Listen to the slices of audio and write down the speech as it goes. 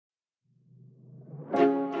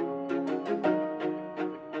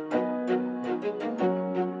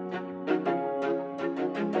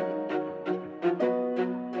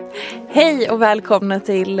Hej och välkomna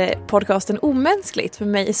till podcasten Omänskligt för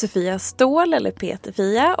mig Sofia Ståhl eller Peter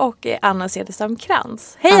Fia och Anna Cederstam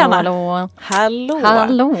Krantz. Hej Anna! Hallå!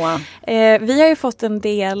 Vi har ju fått en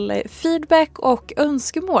del feedback och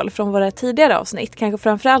önskemål från våra tidigare avsnitt. Kanske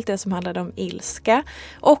framförallt det som handlade om ilska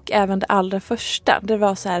och även det allra första. Det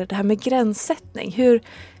var så här, det här med gränssättning.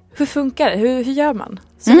 Hur funkar det? Hur gör man?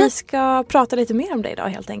 Så vi ska prata lite mer om det idag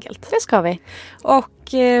helt enkelt. Det ska vi. Och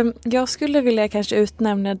jag skulle vilja kanske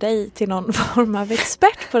utnämna dig till någon form av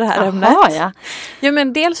expert på det här ämnet. Ja,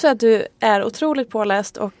 men dels för att du är otroligt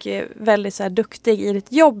påläst och väldigt så här, duktig i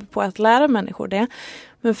ditt jobb på att lära människor det.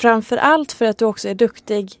 Men framförallt för att du också är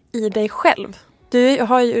duktig i dig själv. Du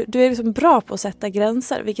är liksom bra på att sätta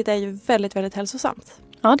gränser, vilket är ju väldigt, väldigt hälsosamt.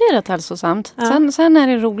 Ja, det är rätt hälsosamt. Ja. Sen är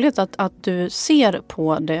det roligt att du ser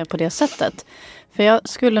på det sättet. För jag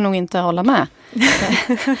skulle nog inte hålla med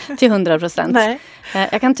till 100%. Nej.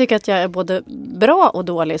 Jag kan tycka att jag är både bra och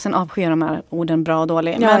dålig. Sen avskyr de här orden bra och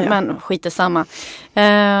dålig. Men skit är samma.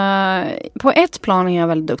 På ett plan är jag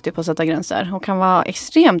väldigt duktig på att sätta gränser. Och kan vara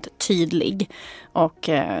extremt tydlig. Och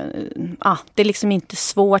det är liksom inte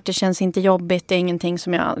svårt. Det känns inte jobbigt. Det är ingenting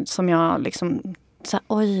som jag liksom... Så här,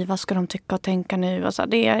 oj, vad ska de tycka och tänka nu? Och så,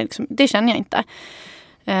 det känner jag inte.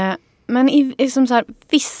 Men i liksom så här,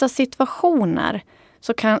 vissa situationer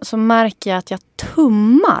så märker jag att jag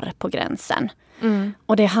tummar på gränsen.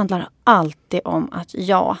 Och det handlar alltid om att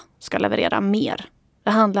jag ska leverera mer.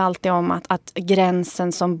 Det handlar alltid om att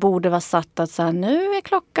gränsen som borde vara satt att så här, nu är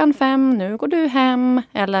klockan 5, nu går du hem.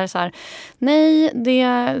 Eller så här, nej,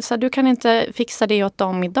 du kan inte fixa det åt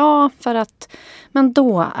dem idag för att... Men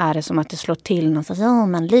då är det som att det slår till någon. Så, ja,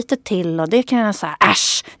 men lite till och det kan jag säga,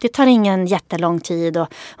 äsch, det tar ingen jättelång tid. Och,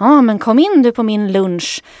 ja, men kom in du på min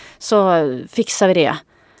lunch så fixar vi det.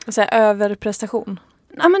 Så här, överprestation.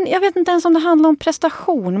 Ja, men jag vet inte ens om det handlar om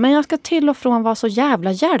prestation. Men jag ska till och från vara så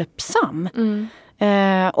jävla hjälpsam.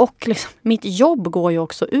 Och liksom, mitt jobb går ju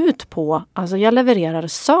också ut på, alltså jag levererar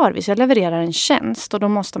service, jag levererar en tjänst och då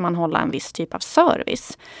måste man hålla en viss typ av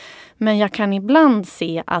service. Men jag kan ibland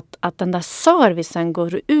se att den där servicen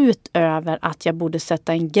går ut över att jag borde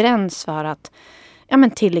sätta en gräns för att, ja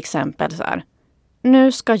men till exempel så här,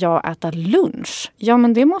 nu ska jag äta lunch. Ja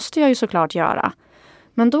men det måste jag ju såklart göra.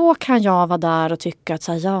 Men då kan jag vara där och tycka att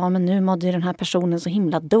så här, ja men nu mådde ju den här personen så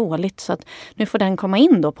himla dåligt så att nu får den komma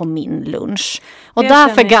in då på min lunch. Och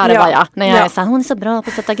därför garvar jag när jag är så här, hon är så bra på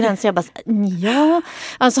att sätta gränser. Jag bara, ja.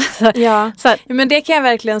 Alltså, så här. Men det kan jag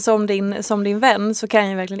verkligen som din vän så kan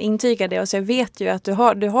jag verkligen intyga det. Och så jag vet ju att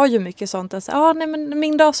du har ju mycket sånt. Att nej men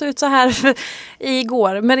min dag såg ut så här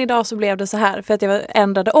igår. Men idag så blev det så här för att jag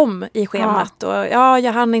ändrade om i schemat. Och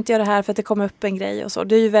jag hann inte göra det här för att det kom upp en grej och så.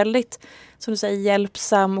 Det är ju väldigt... som du säger,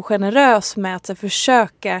 hjälpsam och generös med att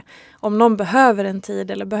försöka, om någon behöver en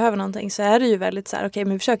tid eller behöver någonting så är det ju väldigt så här, okej,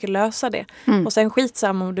 men vi försöker lösa det. Och sen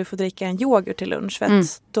skitsam om du får dricka en yoghurt till lunch för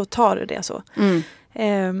att då tar du det så.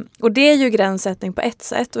 Och det är ju gränssättning på ett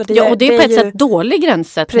sätt. Och det är på ett sätt dålig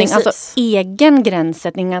gränssättning. Precis. Alltså egen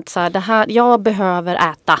gränssättning. Att så här, det här, jag behöver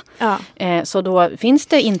äta. Ja. Så då finns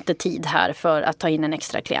det inte tid här för att ta in en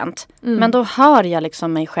extra klient. Men då hör jag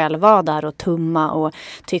liksom mig själv vara där och tumma och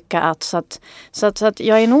tycka att så att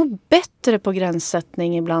jag är nog bättre på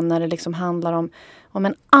gränssättning ibland när det liksom handlar om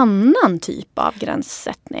en annan typ av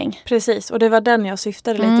gränssättning. Precis, och det var den jag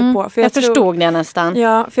syftade lite på. För jag förstod det nästan.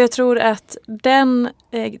 Ja, för jag tror att den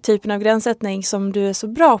typen av gränssättning som du är så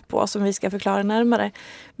bra på, som vi ska förklara närmare,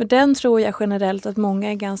 men den tror jag generellt att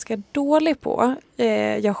många är ganska dåliga på.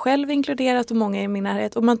 Jag själv inkluderat och många i min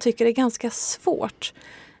närhet. Och man tycker det är ganska svårt.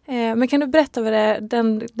 Men kan du berätta vad det är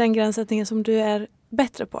den gränssättningen som du är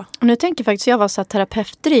bättre på? Nu tänker faktiskt jag var så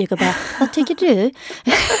terapeutdryg och bara, vad tycker du?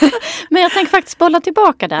 Men jag tänker faktiskt bolla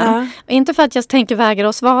tillbaka den. Ja. Inte för att jag tänker vägra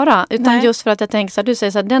att svara, utan just för att jag tänker så här, du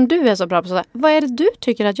säger så här, den du är så bra på, så här, vad är det du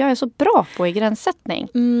tycker att jag är så bra på i gränssättning?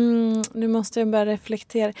 Nu måste jag börja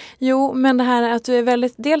reflektera. Jo, men det här att du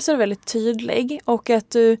är dels är du väldigt tydlig och att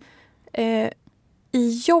du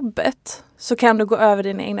i jobbet så kan du gå över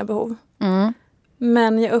dina egna behov.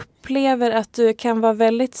 Men jag upplever att du kan vara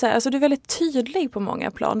väldigt så här, alltså du är väldigt tydlig på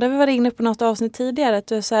många plan. Det var inne på något avsnitt tidigare att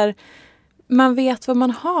du är så här, man vet vad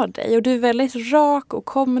man har dig och du är väldigt rak och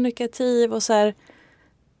kommunikativ och så här,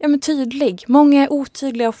 ja men tydlig. Många är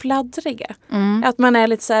otydliga och fladdriga. Att man är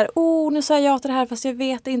lite så här, nu säger jag till det här fast jag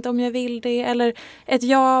vet inte om jag vill det, eller ett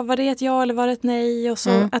ja, var det ett ja eller var det ett nej och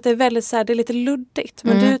så att det är väldigt så här, det är lite luddigt,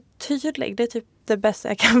 men du är tydlig, det är typ det bästa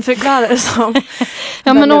jag kan förklara det som.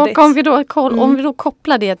 Ja, men om vi då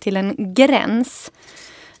kopplar det till en gräns,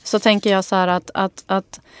 så tänker jag så här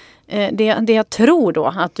att det jag tror då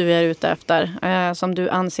att du är ute efter, som du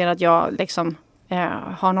anser att jag liksom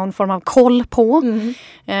har någon form av koll på.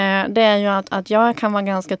 Det är ju att jag kan vara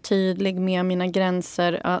ganska tydlig med mina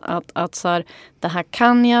gränser. Att så här, det här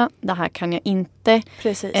kan jag inte.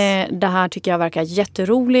 Precis. Det här tycker jag verkar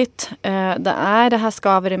jätteroligt. Det här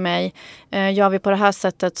skaver i mig. Gör vi på det här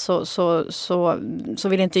sättet så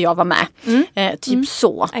vill inte jag vara med. Typ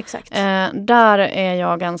så. Exakt. Där är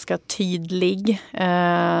jag ganska tydlig.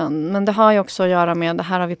 Men det har ju också att göra med, det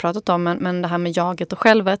här har vi pratat om, men det här med jaget och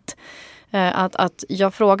självet. Att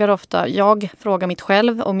jag frågar mitt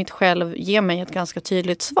själv och mitt själv ger mig ett ganska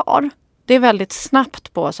tydligt svar. Det är väldigt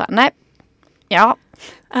snabbt på så här, nej, ja,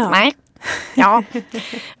 nej, ja.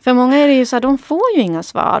 För många är det ju så här, de får ju inga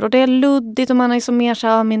svar och det är luddigt och man är så mer så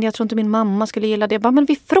här, men jag tror inte min mamma skulle gilla det. Men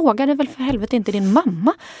vi frågade väl för helvete inte din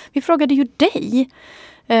mamma. Vi frågade ju dig.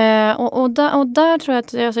 Och där tror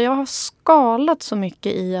jag att jag har skalat så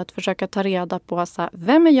mycket i att försöka ta reda på så här,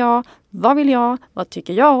 vem är jag, vad vill jag, vad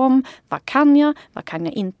tycker jag om, vad kan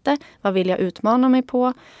jag inte, vad vill jag utmana mig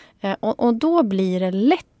på. Och då blir det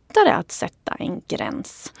lättare att sätta en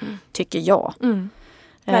gräns, tycker jag.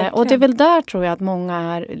 Och det är väl där tror jag att många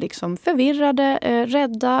är liksom förvirrade,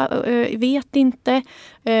 rädda, vet inte.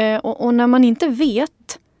 Och när man inte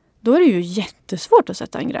vet, då är det ju jättesvårt att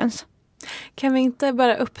sätta en gräns. Kan vi inte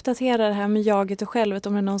bara uppdatera det här med jaget och självet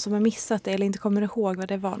om det är någon som har missat det eller inte kommer ihåg vad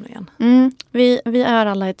det var nu igen? Vi är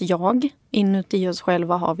alla ett jag. Inuti oss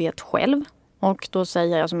själva har vi ett själv. Och då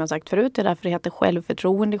säger jag som jag sagt förut, det är därför det heter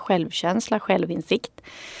självförtroende, självkänsla, självinsikt.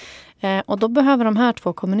 Och då behöver de här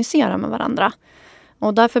två kommunicera med varandra.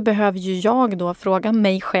 Och därför behöver ju jag då fråga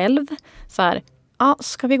mig själv så här,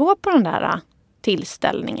 ska vi gå på den där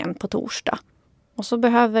tillställningen på torsdag? Och så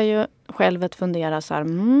behöver ju självet fundera så här,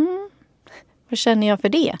 vad känner jag för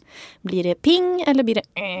det? Blir det ping eller blir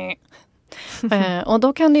det och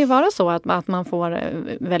då kan det ju vara så att man får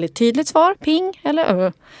väldigt tydligt svar, ping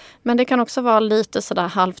eller Men det kan också vara lite sådär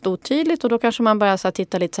halvt otydligt och då kanske man börjar så här,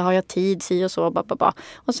 titta lite så har jag tid, si och så.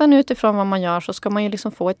 Och sen utifrån vad man gör så ska man ju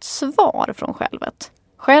liksom få ett svar från självet.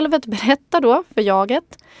 Självet berättar då för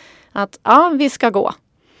jaget att vi ska gå.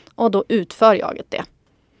 Och då utför jaget det.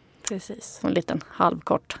 Precis. En liten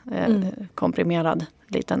halvkort komprimerad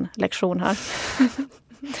liten lektion här.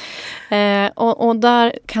 Och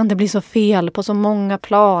där kan det bli så fel på så många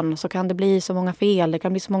plan. Så kan det bli så många fel. Det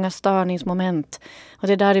kan bli så många störningsmoment. Och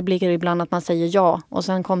det är där det blir ibland att man säger ja. Och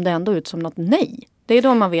sen kom det ändå ut som något nej. Det är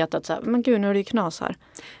då man vet att så här, men gud, nu är det ju knas här.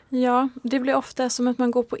 Ja, det blir ofta som att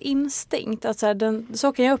man går på instinkt. Att så, här,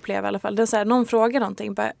 så kan jag uppleva i alla fall. Så här, någon frågar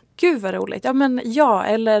någonting. Bara, gud vad roligt. Ja, men ja.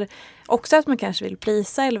 Eller också att man kanske vill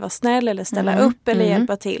prisa eller vara snäll. Eller ställa upp eller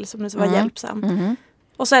hjälpa till. Som det så var hjälpsam.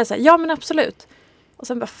 Och så är det så här, ja men absolut. Och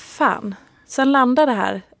sen bara, fan. Sen landar det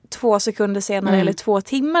här 2 sekunder senare eller 2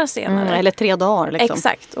 timmar senare. Eller 3 dagar liksom.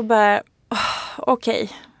 Exakt. Och bara, okej.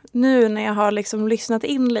 Nu när jag har liksom lyssnat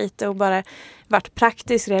in lite och bara varit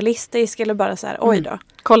praktisk, realistisk eller bara så här, oj då.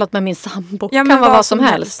 Kollat med min sambo. Ja, kan vara vad som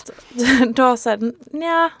helst. Då så här,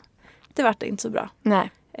 nja, det vart inte så bra.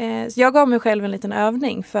 Nej. Jag gav mig själv en liten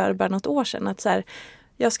övning för bara något år sedan. Att så här,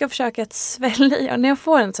 jag ska försöka att svälja. När jag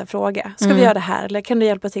får en sån här fråga, ska vi göra det här eller kan du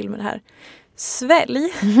hjälpa till med det här?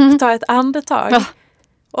 Svälj, ta ett andetag.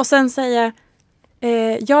 Och sen säga,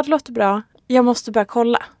 ja det låter bra. Jag måste bara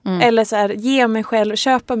kolla. Eller så här, ge mig själv,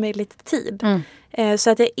 köpa mig lite tid. Så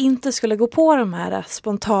att jag inte skulle gå på de här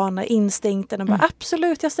spontana instinkterna. Bara,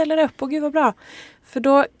 absolut, jag ställer upp och gud vad bra. För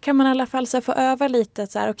då kan man i alla fall så här, få öva lite.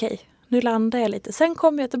 Så här, okej, nu landar jag lite. Sen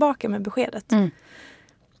kommer jag tillbaka med beskedet.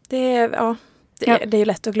 Det är ju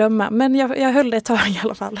lätt att glömma. Men jag höll det ett tag i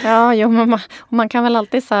alla fall. Ja, man kan väl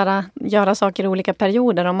alltid så här, göra saker i olika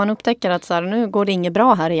perioder. Om man upptäcker att så här, nu går det inget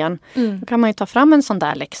bra här igen. Då kan man ju ta fram en sån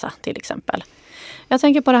där läxa till exempel. Jag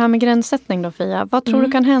tänker på det här med gränssättning då, Fia. Vad tror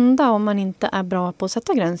du kan hända om man inte är bra på att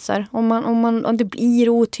sätta gränser? Om det blir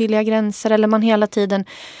otydliga gränser eller man hela tiden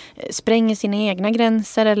spränger sina egna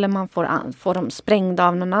gränser eller man får dem sprängda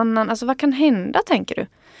av någon annan. Alltså vad kan hända, tänker du?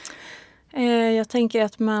 Jag tänker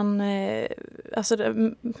att man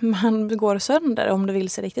går sönder om det vill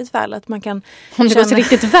sig riktigt väl. Att man kan om det går sig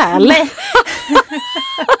riktigt väl? Nej.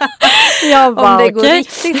 Om det går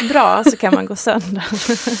riktigt bra så kan man gå sönder.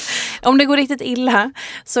 Om det går riktigt illa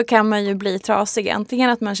så kan man ju bli trasig. Antingen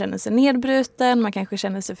att man känner sig nedbruten, man kanske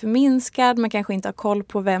känner sig förminskad, man kanske inte har koll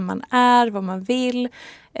på vem man är, vad man vill.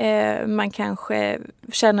 Man kanske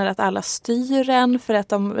känner att alla styr en för att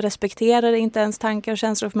de respekterar inte ens tankar och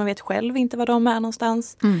känslor för man vet själv inte var de är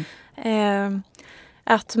någonstans.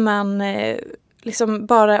 Att man liksom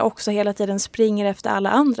bara också hela tiden springer efter alla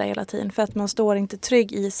andra hela tiden för att man står inte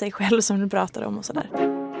trygg i sig själv som du pratar om och sådär.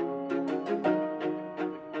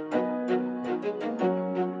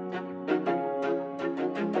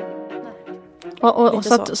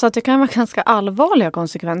 Så att det kan vara ganska allvarliga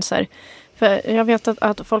konsekvenser. För jag vet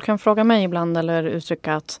att folk kan fråga mig ibland eller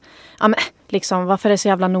uttrycka att liksom, varför är det så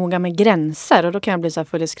jävla noga med gränser? Och då kan jag bli så här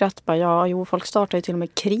full i skratt. Folk startar ju till och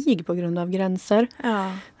med krig på grund av gränser.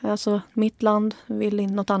 Ja. Alltså mitt land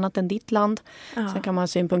vill något annat än ditt land. Ja. Sen kan man ha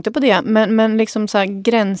synpunkter på det. Men liksom så här,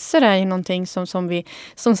 gränser är ju någonting som vi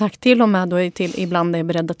som sagt till och med då ibland är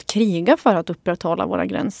beredda att kriga för att upprätthålla våra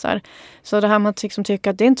gränser. Så det här med att liksom tycka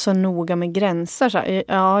att det är inte så noga med gränser. Så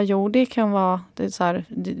här, det kan vara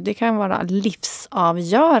det kan vara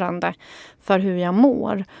livsavgörande för hur jag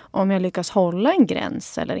mår. Om jag lyckas hålla en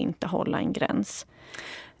gräns eller inte hålla en gräns.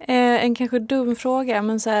 En kanske dum fråga,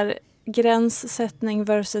 men så här, gränssättning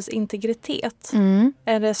versus integritet.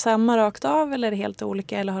 Är det samma rakt av eller är det helt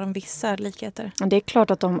olika eller har de vissa likheter? Det är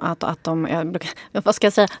klart att de vad ska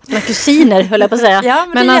jag säga, som är kusiner höll jag på att säga. Ja,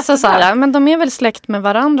 men alltså, så här, men de är väl släkt med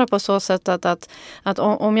varandra på så sätt att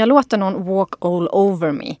om jag låter någon walk all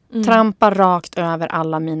over me, trampa rakt över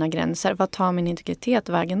alla mina gränser, vad tar min integritet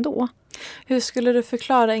vägen då? Hur skulle du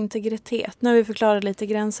förklara integritet? Nu har vi förklarat lite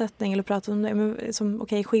gränssättning eller pratat om det,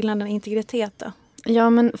 men skillnaden i integritet då? Ja,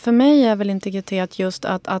 men för mig är väl integritet just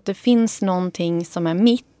att det finns någonting som är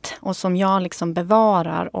mitt och som jag liksom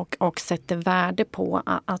bevarar och sätter värde på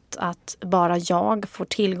att bara jag får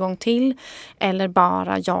tillgång till eller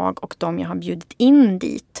bara jag och de jag har bjudit in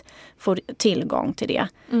dit får tillgång till det.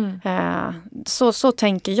 Så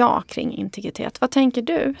tänker jag kring integritet. Vad tänker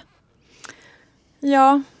du?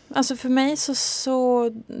 Ja, alltså för mig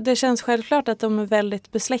så det känns självklart att de är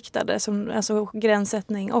väldigt besläktade, alltså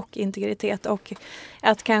gränssättning och integritet, och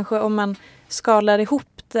att kanske om man skalar ihop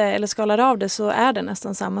det eller skalar av det så är det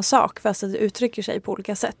nästan samma sak fast att det uttrycker sig på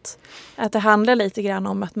olika sätt. Att det handlar lite grann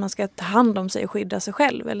om att man ska ta hand om sig och skydda sig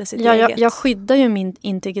själv eller sitt eget. Jag skyddar ju min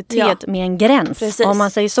integritet med en gräns, precis. Om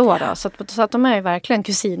man säger så då. Så att de är verkligen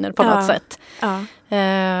kusiner på något sätt. Ja.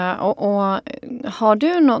 Och har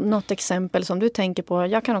du något exempel som du tänker på?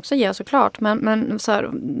 Jag kan också ge såklart, men så här,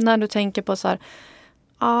 när du tänker på så här,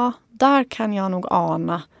 där kan jag nog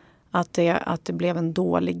ana att det blev en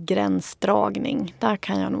dålig gränsdragning. Där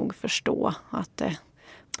kan jag nog förstå att det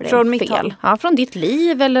blev från fel. Mitt håll. Ja, från ditt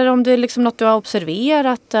liv eller om det är liksom något du har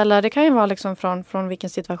observerat, eller det kan ju vara liksom från vilken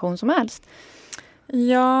situation som helst.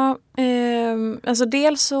 Ja, alltså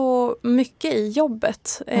dels så mycket i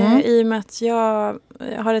jobbet. I och med att jag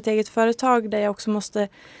har ett eget företag där jag också måste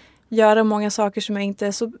göra många saker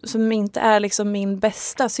som inte är liksom min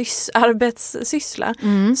bästa arbetssyssla.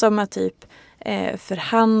 Som att typ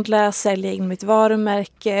förhandla, sälja in mitt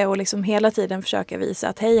varumärke och liksom hela tiden försöka visa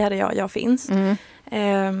att hej, här är jag finns.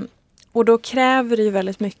 Och då kräver det ju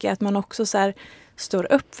väldigt mycket att man också så här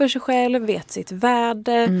står upp för sig själv, vet sitt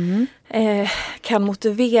värde, kan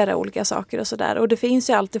motivera olika saker och sådär. Och det finns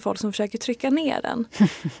ju alltid folk som försöker trycka ner den.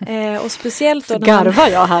 Och speciellt då garvar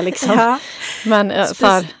jag här liksom. Ja, men,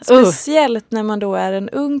 speciellt när man då är en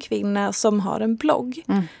ung kvinna som har en blogg.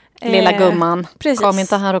 Lilla gumman, precis. Kom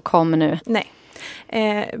inte här och kom nu. Nej.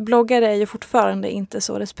 Bloggare är ju fortfarande inte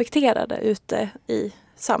så respekterade ute i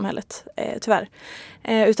samhället, tyvärr.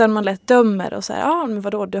 Utan man lätt dömer och säger, men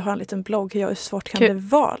vadå, du har en liten blogg, hur svårt kan det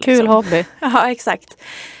vara? Liksom. Kul hobby. Ja, exakt.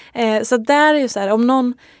 Så där är ju så här,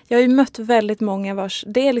 jag har ju mött väldigt många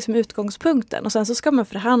det är liksom utgångspunkten. Och sen så ska man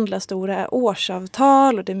förhandla stora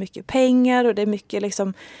årsavtal och det är mycket pengar och det är mycket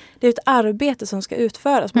liksom, det är ett arbete som ska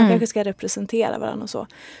utföras. Man kanske ska representera varandra och så.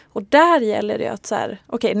 Och där gäller det att så här,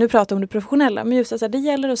 okej, nu pratar jag om det professionella, men just att det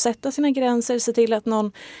gäller att sätta sina gränser, se till att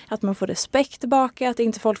man får respekt tillbaka, att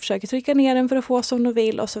inte folk försöker trycka ner en för att få som de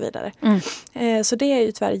vill och så vidare. Så det är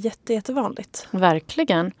ju tyvärr jättevanligt.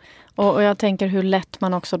 Verkligen. Och jag tänker hur lätt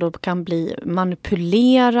man också då kan bli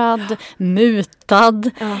manipulerad, mutad.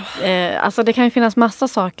 Alltså det kan ju finnas massa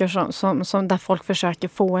saker som där folk försöker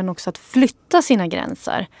få en också att flytta sina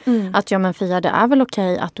gränser. Att men Fia, det är väl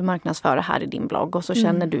okej att du marknadsför det här i din blogg. Och så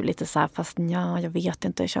känner du lite så här, fast jag vet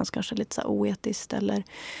inte, det känns kanske lite så här oetiskt. Eller,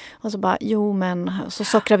 och så bara, men så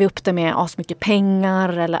sockrar vi upp det med mycket pengar.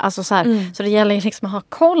 Eller, alltså så här, så det gäller liksom att ha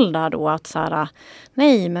koll där då att så här,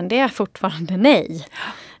 nej, men det är fortfarande nej.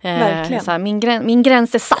 Så här, min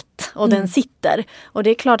gräns är satt och den sitter. Och det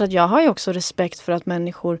är klart att jag har ju också respekt för att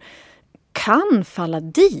människor kan falla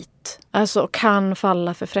dit. Alltså kan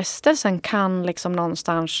falla för frestelsen, kan liksom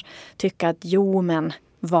någonstans tycka att men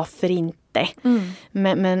varför inte?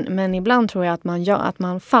 Men ibland tror jag att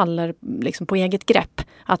man faller liksom på eget grepp.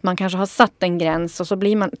 Att man kanske har satt en gräns och så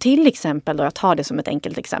blir man till exempel, då jag tar det som ett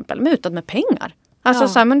enkelt exempel, mutad med pengar. Alltså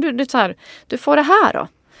så här, men du får det här då.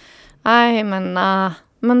 Nej,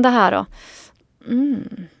 men det här då.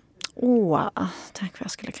 tänk vad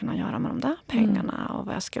jag skulle kunna göra med de där pengarna. Och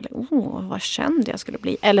vad jag skulle, vad känd jag skulle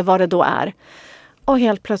bli. Eller vad det då är. Och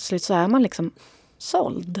helt plötsligt så är man liksom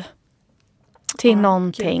såld till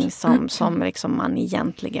någonting som liksom man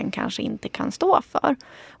egentligen kanske inte kan stå för.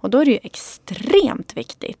 Och då är det ju extremt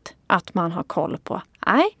viktigt att man har koll på,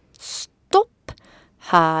 nej, stopp,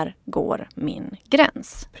 här går min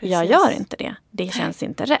gräns. Precis. Jag gör inte det. Det känns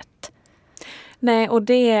inte rätt. Nej, och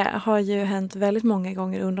det har ju hänt väldigt många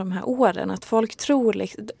gånger under de här åren. Att folk tror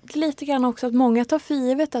lite grann också att många tar för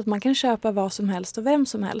givet att man kan köpa vad som helst och vem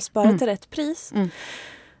som helst. Bara till rätt pris.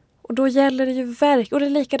 Och då gäller det ju och det är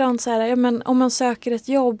likadant så här, ja, men om man söker ett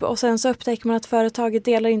jobb och sen så upptäcker man att företaget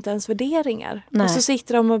delar inte ens värderingar. Nej. Och så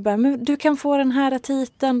sitter de och bara, men du kan få den här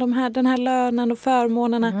titeln, den här lönen och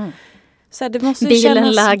förmånerna. Så här, det måste ju bilen,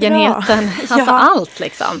 kännas lägenheten, bra. Alltså allt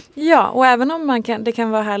liksom. Ja, och även om det kan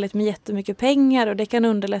vara härligt med jättemycket pengar och det kan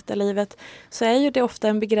underlätta livet, så är ju det ofta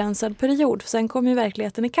en begränsad period. För sen kommer ju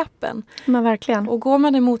verkligheten i kappen. Men verkligen. Och går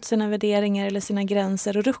man emot sina värderingar eller sina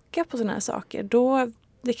gränser och ruckar på såna här saker, då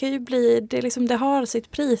det kan ju bli, det har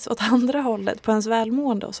sitt pris åt andra hållet på ens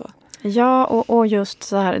välmående och så. Ja, och just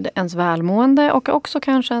så här, ens välmående och också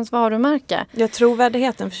kanske ens varumärke. Jag tror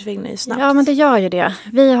värdigheten försvinner ju snabbt. Ja, men det gör ju det.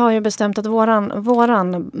 Vi har ju bestämt att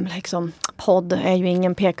våran liksom, podd är ju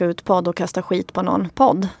ingen peka ut podd och kasta skit på någon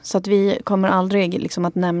podd. Så att vi kommer aldrig liksom,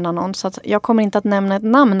 att nämna någon. Så att jag kommer inte att nämna ett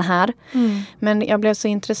namn här. Men jag blev så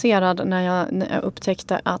intresserad när jag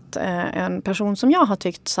upptäckte att en person som jag har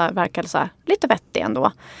tyckt så här, verkar så här, lite vettig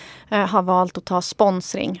ändå. Har valt att ta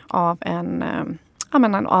sponsring av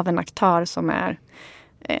av en aktör som är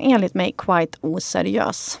enligt mig quite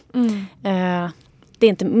oseriös. Det är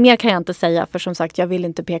inte, mer kan jag inte säga, för som sagt jag vill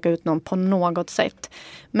inte peka ut någon på något sätt.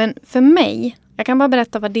 Men för mig, jag kan bara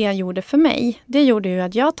berätta vad det gjorde för mig. Det gjorde ju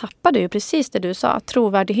att jag tappade ju precis det du sa,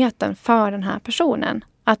 trovärdigheten för den här personen.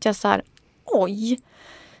 Att jag sa, oj,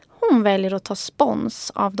 hon väljer att ta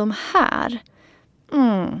spons av de här.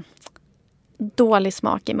 Dålig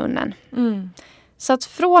smak i munnen. Så att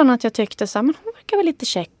från att jag tyckte så här, men hon verkar väl lite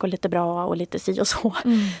check och lite bra och lite si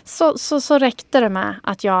och så räckte det med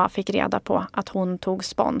att jag fick reda på att hon tog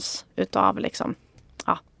spons utav liksom,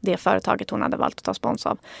 det företaget hon hade valt att ta spons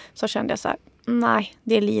av. Så kände jag så här, nej,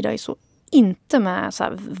 det lider ju så inte med så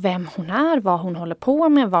här, vem hon är, vad hon håller på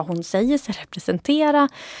med, vad hon säger sig representera.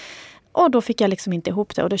 Och då fick jag liksom inte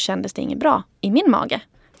ihop det och då kändes det inget bra i min mage.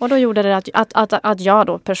 Och då gjorde det att jag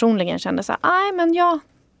då personligen kände så här, nej men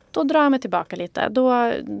då drar jag mig tillbaka lite. Då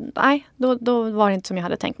var det inte som jag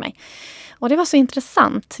hade tänkt mig. Och det var så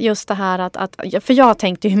intressant just det här för jag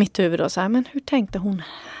tänkte ju i mitt huvud då så här, men hur tänkte hon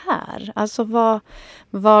här? Alltså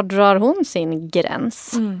var drar hon sin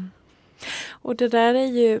gräns? Och det där är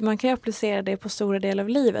ju, man kan ju applicera det på stora delar av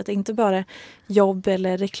livet. Inte bara jobb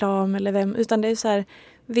eller reklam eller vem, utan det är så här,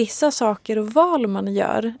 vissa saker och val man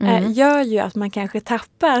gör ju att man kanske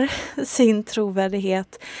tappar sin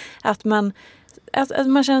trovärdighet. Att man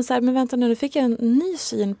känner så här, men vänta nu fick jag en ny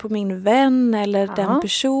syn på min vän eller den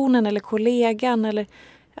personen eller kollegan. Eller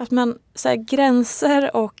att man, så här,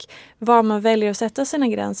 gränser och var man väljer att sätta sina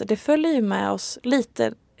gränser, det följer ju med oss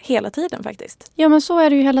lite hela tiden faktiskt. Ja, men så är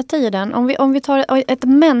det ju hela tiden. Om vi tar ett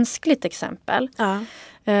mänskligt exempel.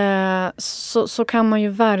 Så kan man ju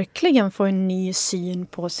verkligen få en ny syn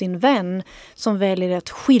på sin vän som väljer att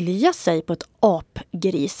skilja sig på ett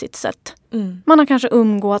apgrisigt sätt. Man har kanske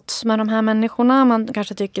umgåtts med de här människorna. Man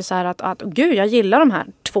kanske tycker så här att gud, jag gillar de här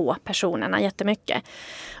 2 personerna jättemycket.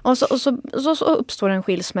 Och så uppstår en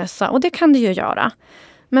skilsmässa, och det kan det ju göra.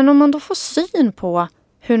 Men om man då får syn på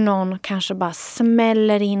hur någon kanske bara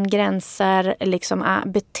smäller in gränser, liksom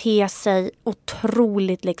beter sig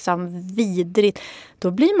otroligt liksom vidrigt,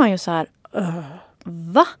 då blir man ju så här,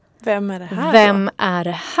 va? Vem är det här? Vem är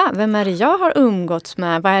det här? Vem är det jag har umgåtts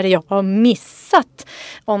med? Vad är det jag har missat?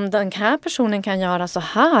 Om den här personen kan göra så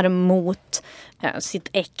här mot sitt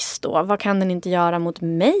ex då, vad kan den inte göra mot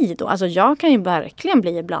mig då? Alltså jag kan ju verkligen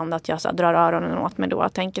bli ibland att jag så här, drar öronen åt mig då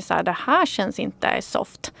och tänker så här, det här känns inte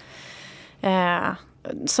soft.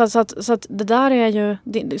 Så att det där är ju,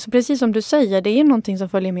 precis som du säger, det är någonting som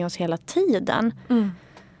följer med oss hela tiden.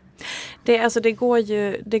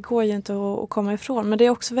 Det går ju inte att komma ifrån, men det är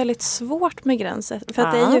också väldigt svårt med gränser. För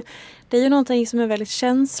att det är ju någonting som är väldigt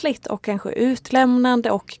känsligt och kanske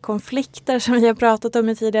utlämnande och konflikter som vi har pratat om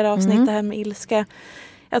i tidigare avsnitt, det här med ilska.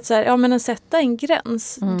 Att så här, att sätta en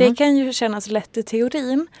gräns, det kan ju kännas lätt i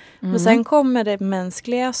teorin. Men sen kommer det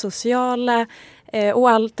mänskliga, sociala och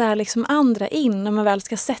allt det här liksom andra in när man väl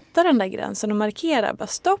ska sätta den där gränsen och markera. Bara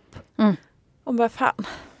stopp. Och bara fan,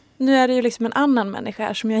 nu är det ju liksom en annan människa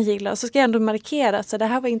här som jag gillar. Och så ska jag ändå markera att så det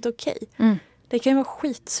här var inte okej. Det kan ju vara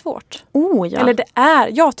skitsvårt. Ja. Eller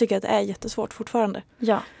jag tycker att det är jättesvårt fortfarande.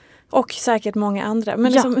 Ja. Och säkert många andra.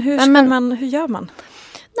 Men liksom, hur gör man?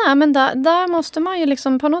 Nej, men där måste man ju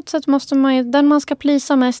liksom, på något sätt måste man ju, den man ska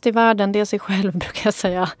plisa mest i världen, det är sig själv, brukar jag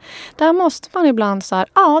säga. Där måste man ibland så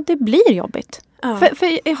här, det blir jobbigt. Ja.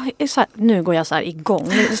 För så här, nu går jag så här igång.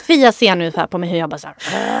 Fia ser nu här på mig hur jag bara så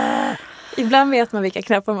här. Ibland vet man vilka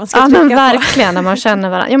knappar man ska trycka på. Ja, men verkligen, när man känner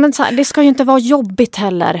varandra. Ja, men så här, det ska ju inte vara jobbigt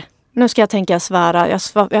heller. Nu ska jag svära. Jag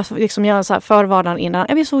gör så här förvardagen innan.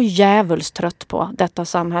 Jag blir så jävligt trött på detta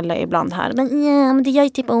samhälle ibland här. Men det gör ju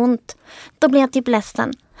typ ont. Då blir jag typ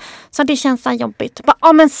ledsen. Så det känns så jobbigt.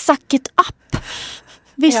 Men suck it up.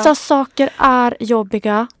 Vissa saker är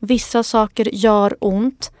jobbiga. Vissa saker gör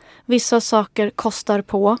ont. Vissa saker kostar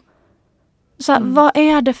på. Så vad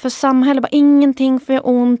är det för samhälle? Ingenting får göra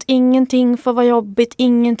ont, ingenting får vara jobbigt,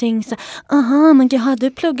 ingenting så. Men jag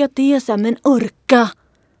hade pluggat det så här, men orka.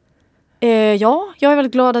 Ja, jag är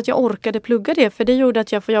väldigt glad att jag orkade plugga det, för det gjorde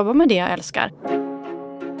att jag får jobba med det jag älskar.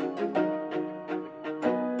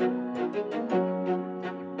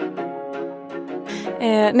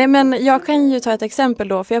 Nej, men jag kan ju ta ett exempel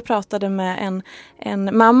då, för jag pratade med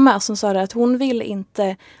en mamma som sa att hon vill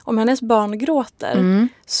inte, om hennes barn gråter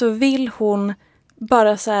så vill hon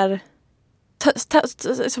bara så här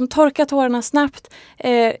som torka tårarna snabbt,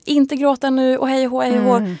 inte gråta nu och hej och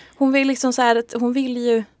hej. Hon vill liksom så här, att hon vill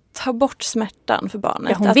ju ta bort smärtan för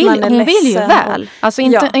barnet. Ja, hon vill ju väl. Alltså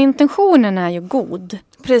intentionen är ju god.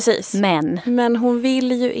 Precis. Men hon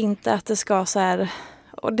vill ju inte att det ska så här,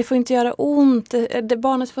 och det får inte göra ont.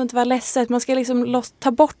 Barnet får inte vara ledset. Man ska liksom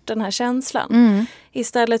ta bort den här känslan.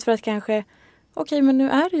 Istället för att kanske, okej, men nu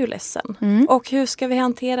är du ju ledsen. Och hur ska vi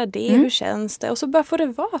hantera det? Hur känns det? Och så bara får det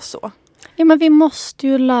vara så. Ja, men vi måste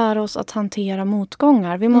ju lära oss att hantera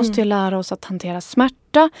motgångar. Vi måste ju lära oss att hantera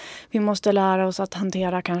smärta. Vi måste lära oss att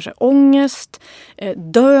hantera kanske ångest,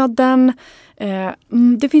 döden.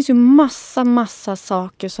 Det finns ju massa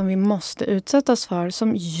saker som vi måste utsättas för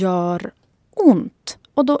som gör ont.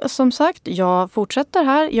 Och då, som sagt, jag fortsätter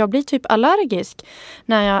här. Jag blir typ allergisk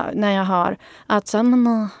när jag hör att så,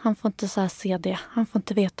 men, han får inte så här se det. Han får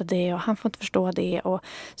inte veta det och han får inte förstå det. Och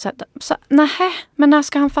så, men när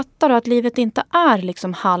ska han fatta då att livet inte är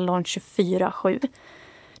liksom hallon 24/7?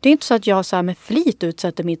 Det är inte så att jag så här med flit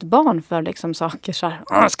utsätter mitt barn för liksom saker så här.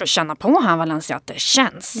 Jag ska känna på han Valencia att det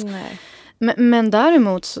känns. Nej. Men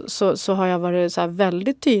däremot så har jag varit så här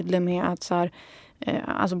väldigt tydlig med att så här,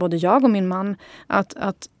 alltså både jag och min man,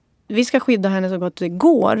 att vi ska skydda henne så gott det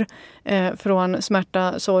går från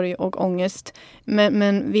smärta, sorg och ångest.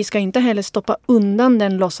 Men vi ska inte heller stoppa undan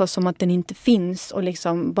den, låtsas som att den inte finns och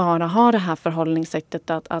liksom bara ha det här förhållningssättet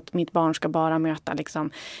att mitt barn ska bara möta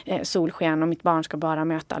liksom, solsken och mitt barn ska bara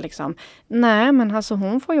möta liksom. Nej, men alltså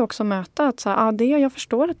hon får ju också möta att så här, jag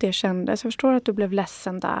förstår att det kändes, jag förstår att du blev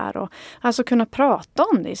ledsen där och alltså kunna prata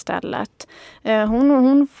om det istället.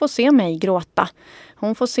 Hon får se mig gråta.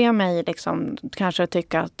 Hon får se mig liksom kanske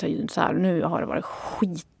tycka att så här, nu har det varit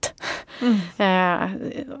skit.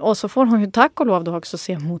 Och så får hon ju tack och lov då också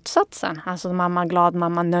se motsatsen. Alltså mamma glad,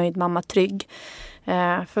 mamma nöjd, mamma trygg.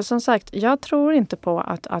 För som sagt, jag tror inte på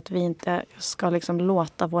att vi inte ska liksom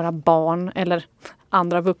låta våra barn eller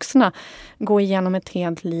andra vuxna gå igenom ett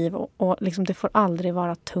helt liv. Och liksom det får aldrig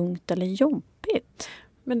vara tungt eller jobbigt.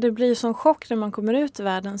 Men det blir ju sån chock när man kommer ut i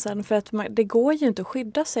världen sen. För att det går ju inte att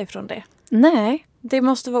skydda sig från det. Nej. Det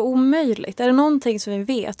måste vara omöjligt. Är det någonting som vi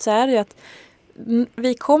vet så är det ju att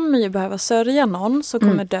vi kommer ju behöva sörja någon som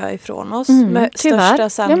kommer dö ifrån oss. Med största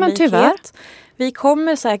sannolikhet. Ja, vi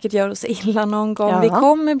kommer säkert göra oss illa någon gång. Ja. Vi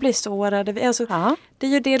kommer bli sårade. Det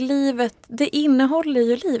är ju det livet, det innehåller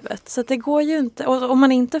ju livet. Så att det går ju inte, och om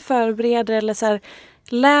man inte förbereder eller så här,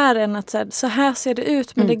 lär en att så här ser det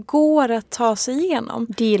ut, men det går att ta sig igenom.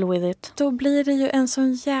 Deal with it. Då blir det ju en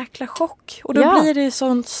sån jäkla chock. Och då blir det ju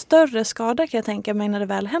sån större skada, kan jag tänka mig, när det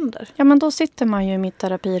väl händer. Ja, men då sitter man ju i mitt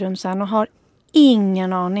terapirum sen och har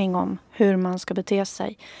ingen aning om hur man ska bete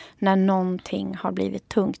sig när någonting har blivit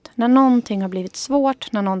tungt. När någonting har blivit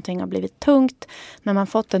svårt, när någonting har blivit tungt, när man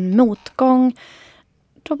fått en motgång.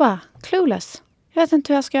 Då bara, clueless. Jag vet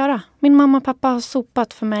inte hur jag ska göra. Min mamma och pappa har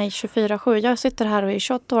sopat för mig 24/7. Jag sitter här och är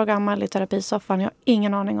 28 år gammal i terapisoffan. Jag har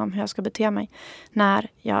ingen aning om hur jag ska bete mig när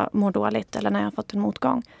jag mår dåligt eller när jag har fått en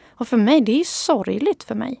motgång. Och för mig, det är sorgligt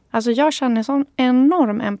för mig. Alltså jag känner sån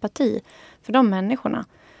enorm empati för de människorna.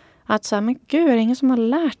 Att säga, men gud, är det ingen som har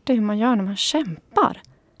lärt dig hur man gör när man kämpar?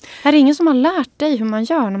 Är det ingen som har lärt dig hur man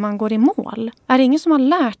gör när man går i mål? Är det ingen som har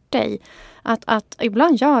lärt dig att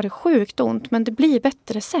ibland gör det sjukt ont, men det blir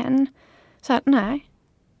bättre sen? Så här, nej.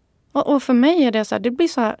 Och för mig är det så här, det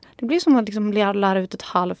blir som att liksom lära ut ett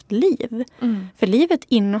halvt liv. För livet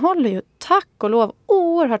innehåller ju, tack och lov,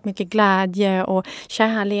 oerhört mycket glädje och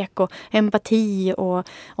kärlek och empati och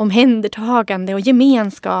omhändertagande och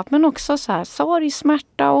gemenskap. Men också så här, sorg,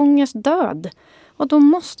 smärta, ångest, död. Och då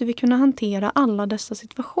måste vi kunna hantera alla dessa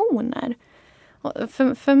situationer. Och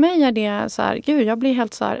för mig är det så här, gud, jag blir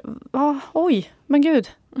helt så här, oj, men gud.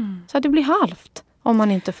 Så här, det blir halvt om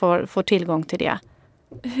man inte får tillgång till det.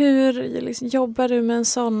 Hur liksom, jobbar du med en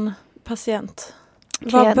sån patient?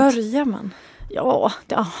 Klient. Var börjar man? Ja,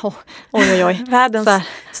 oj. Världens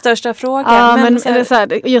största fråga. Ja, men så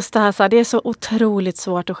här, just det här, så här, det är så otroligt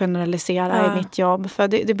svårt att generalisera i mitt jobb. För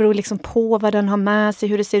det beror liksom på vad den har med sig,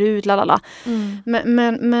 hur det ser ut, lalala.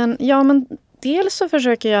 Men dels så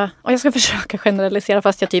försöker jag, och jag ska försöka generalisera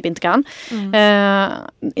fast jag typ inte kan.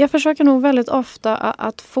 Jag försöker nog väldigt ofta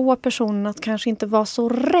att få personen att kanske inte vara så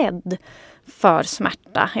rädd för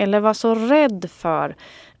smärta. Eller vara så rädd för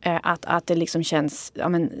att det liksom känns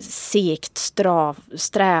segt,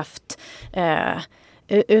 strävt.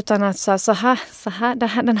 Utan att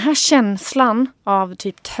den här känslan av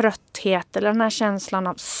typ trötthet eller den här känslan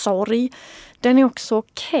av sorg, den är också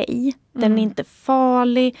okej. Den är inte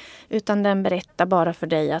farlig, utan den berättar bara för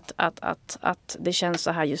dig att det känns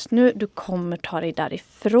så här just nu. Du kommer ta dig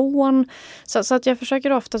därifrån. Så att jag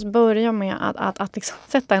försöker oftast börja med att liksom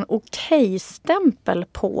sätta en okej-stämpel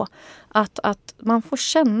på att man får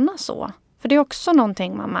känna så. För det är också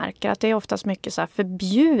någonting man märker, att det är oftast mycket så här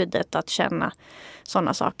förbjudet att känna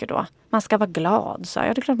sådana saker då. Man ska vara glad. Så här.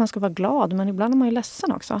 Ja, det är klart man ska vara glad, men ibland är man ju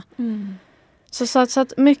ledsen också. Så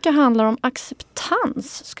att mycket handlar om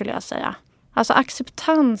acceptans, skulle jag säga. Alltså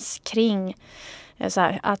acceptans kring så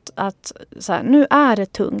här, att så här, nu är det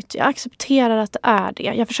tungt. Jag accepterar att det är det.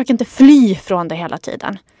 Jag försöker inte fly från det hela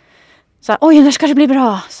tiden. Så här, oj, när ska det bli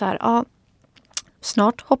bra? Så här, ja,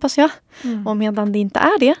 snart hoppas jag. Och medan det inte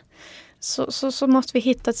är det, så måste vi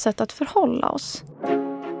hitta ett sätt att förhålla oss.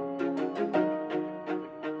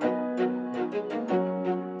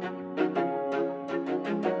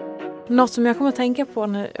 Något som jag kommer att tänka på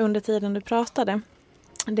nu under tiden du pratade,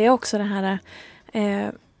 det är också det här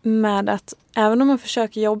med att även om man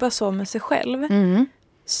försöker jobba så med sig själv,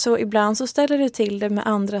 så ibland så ställer det till det med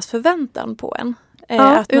andras förväntan på en.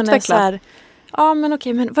 Att man är så här, men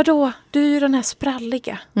okej, men vadå? Du är ju den här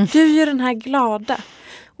spralliga. Du är ju den här glada.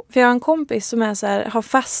 För jag har en kompis som är så här, har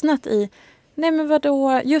fastnat i, nej men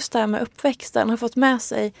vadå, just det här med uppväxten, har fått med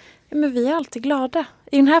sig, men vi är alltid glada.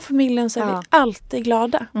 I den här familjen så är vi alltid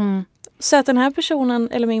glada. Så att den här personen,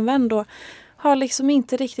 eller min vän då, har liksom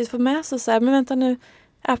inte riktigt fått med sig så här, men vänta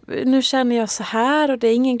nu känner jag så här och det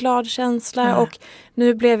är ingen glad känsla och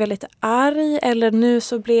nu blev jag lite arg eller nu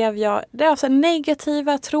så blev jag, det är alltså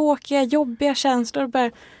negativa, tråkiga, jobbiga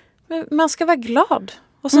känslor. Men man ska vara glad.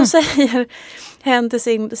 Och så säger hen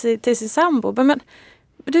till sin sambo, men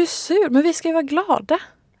du är sur, men vi ska ju vara glada.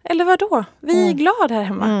 Eller vadå? Vi är glada här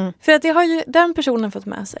hemma. För att det har ju den personen fått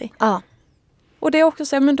med sig. Och det är också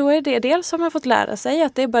så, men då är det dels som man fått lära sig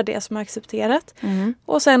att det är bara det som är accepterat.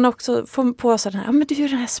 Och sen också få på sig den här, men du är ju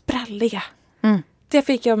den här spralliga. Det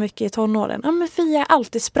fick jag mycket i tonåren. Men Fia är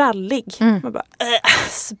alltid sprallig. Man bara,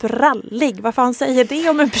 sprallig? Vad fan säger det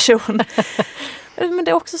om en person? Men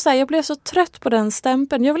det är också så här, jag blev så trött på den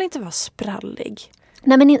stämpeln. Jag vill inte vara sprallig.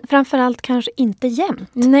 Nej, men framförallt kanske inte jämt.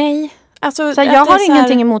 Nej. Alltså, så jag har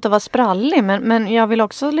ingenting emot att vara sprallig, men jag vill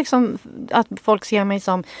också liksom att folk ser mig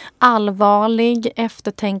som allvarlig,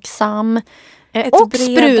 eftertänksam och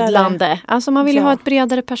sprudlande. Alltså man vill ju ha ett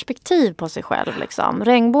bredare perspektiv på sig själv. Liksom.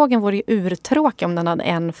 Regnbågen vore ju urtråkig om den hade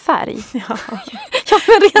en färg.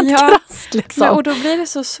 Men rent krasst liksom. Men, och då blir det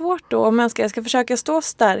så svårt då om man ska försöka stå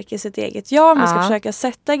stark i sitt eget. Man ska försöka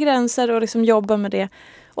sätta gränser och liksom jobba med det.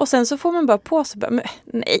 Och sen så får man bara på sig,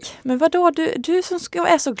 men vadå, du som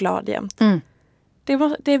är så glad jämt.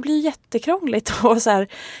 Det blir jättekrångligt. Och så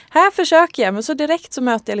här försöker jag, men så direkt så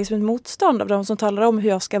möter jag liksom ett motstånd av de som talar om hur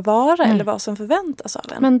jag ska vara eller vad som förväntas av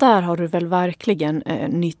en. Men där har du väl verkligen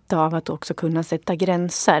nytta av att också kunna sätta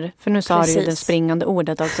gränser. För nu sa du ju det springande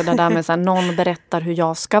ordet också, det där med så här, någon berättar hur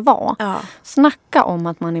jag ska vara. Snacka om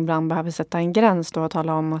att man ibland behöver sätta en gräns då och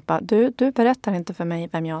tala om att bara, du berättar inte för mig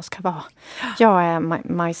vem jag ska vara. Jag är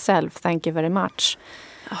myself, thank you very much.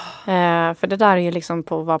 För det där är ju liksom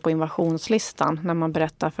vara på invasionslistan när man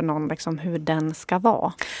berättar för någon liksom hur den ska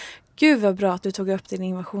vara. Gud vad bra att du tog upp din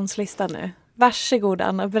invasionslista nu. Varsågod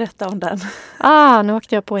Anna, berätta om den. Nu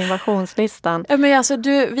åkte jag på invasionslistan. Men alltså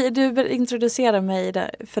du introducerade mig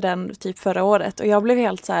för den typ förra året och jag blev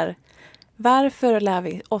helt så här, varför lär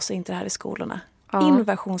vi oss inte det här i skolorna? Ja.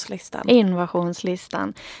 Invasionslistan.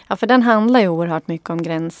 Invasionslistan. Ja, för den handlar ju oerhört mycket om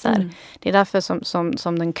gränser. Det är därför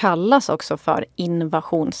som den kallas också för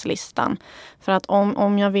invasionslistan. För att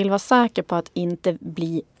om jag vill vara säker på att inte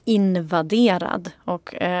bli invaderad,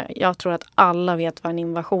 och jag tror att alla vet vad en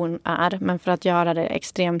invasion är, men för att göra det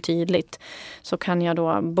extremt tydligt så kan jag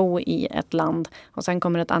då bo i ett land och sen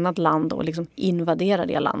kommer ett annat land och liksom invadera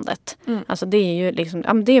det landet. Alltså det är ju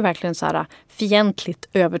liksom, det är verkligen så här fientligt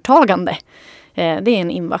övertagande. Det är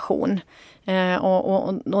en invasion.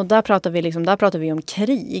 Och där pratar vi om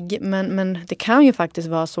krig, men det kan ju faktiskt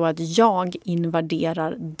vara så att jag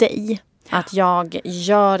invaderar dig. Att jag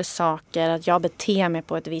gör saker, att jag beter mig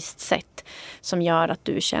på ett visst sätt som gör att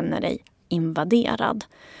du känner dig invaderad.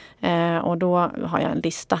 Och då har jag en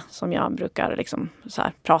lista som jag brukar liksom så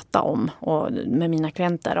här prata om och med mina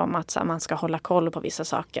klienter om att så här, man ska hålla koll på vissa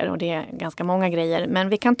saker. Och det är ganska många grejer. Men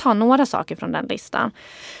vi kan ta några saker från den listan.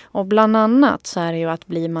 Och bland annat så är det ju att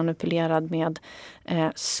bli manipulerad med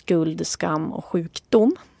skuld, skam och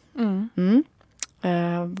sjukdom.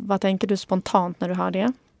 Vad tänker du spontant när du hör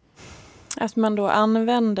det? Att man då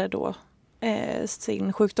använder då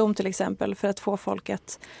sin sjukdom till exempel för att få folk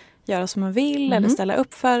att göra som man vill eller ställa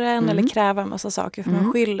upp för en eller kräva en massa saker för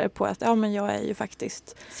man skyller på att ja, men jag är ju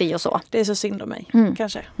faktiskt si och så. Det är så synd om mig,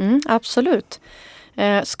 kanske. Absolut.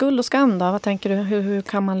 Skuld och skam då, vad tänker du? Hur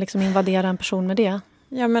kan man liksom invadera en person med det?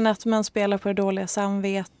 Ja, men att man spelar på det dåliga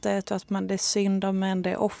samvetet och att det är synd om en, det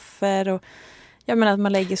är offer och jag menar att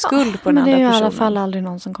man lägger skuld på den andra personen. Men det är ju i alla fall aldrig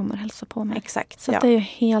någon som kommer hälsa på mig. Exakt. Så det är ju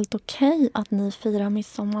helt okej att ni firar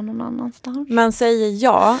midsommar någon annanstans. Man säger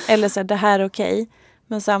ja, eller så det här är okej.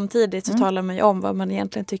 Men samtidigt så talar man ju om vad man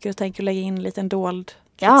egentligen tycker och tänker lägga in en liten dold kritik.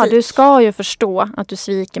 Ja, du ska ju förstå att du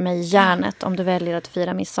sviker mig i hjärnet om du väljer att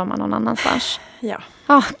fira midsommar någon annanstans. Ja.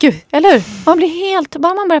 Gud, eller hur? Man blir helt,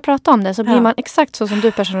 bara man börjar prata om det så blir man exakt så som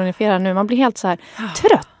du personifierar nu. Man blir helt så här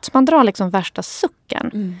trött. Man drar liksom värsta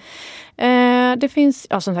sucken. Det finns,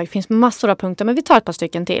 som sagt, finns massor av punkter, men vi tar ett par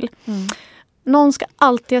stycken till. Någon ska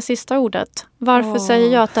alltid ha sista ordet. Varför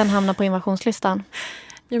säger jag att den hamnar på invasionslistan?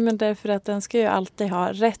 Jo, men därför att den ska ju alltid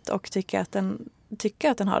ha rätt och tycka att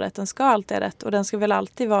den har rätt. Den ska alltid ha rätt och den ska väl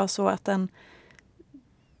alltid vara så att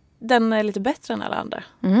den är lite bättre än alla andra.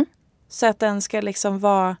 Så att den ska liksom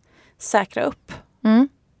vara säkra upp.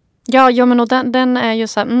 Ja, men och den är ju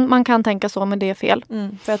så här, man kan tänka så, men det är fel.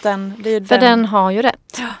 För att den har ju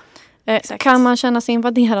rätt. Ja, kan man känna sig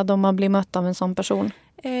invaderad om man blir mött av en sån person?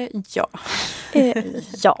 Ja.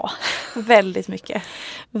 Ja. Väldigt mycket.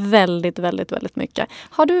 Väldigt, väldigt, väldigt mycket.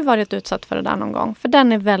 Har du varit utsatt för det där någon gång? För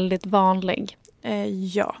den är väldigt vanlig.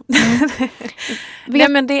 Ja. Nej,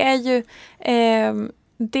 men det är ju...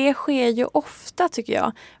 det sker ju ofta, tycker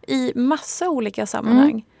jag, i massa olika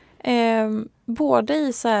sammanhang. Både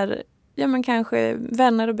i så här... Ja, men kanske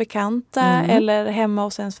vänner och bekanta eller hemma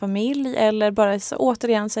hos ens familj eller bara så,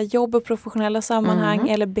 återigen så här, jobb och professionella sammanhang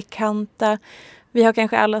eller bekanta. Vi har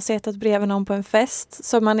kanske alla sett att bredvid någon på en fest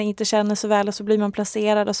som man inte känner så väl och så blir man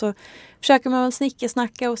placerad och så försöker man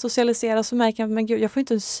snacka och socialisera och så märker man, men gud, jag får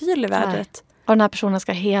inte en syl i vädret. Och den här personen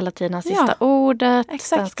ska hela tiden ha sista ordet.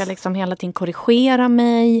 Exakt. Den ska liksom hela tiden korrigera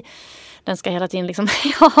mig. Den ska hela tiden liksom,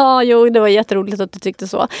 det var jätteroligt att du tyckte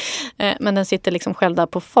så. Men den sitter liksom själv där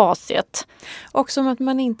på facit. Och som att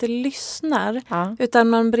man inte lyssnar utan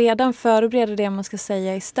man redan förbereder det man ska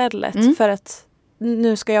säga istället för att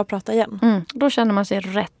nu ska jag prata igen. Då känner man sig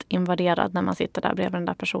rätt invaderad när man sitter där bredvid den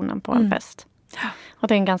där personen på en fest. Och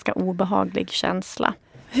det är en ganska obehaglig känsla.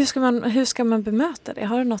 Hur ska man bemöta det?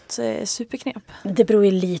 Har du något superknep? Det beror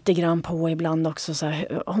ju lite grann på ibland också. Så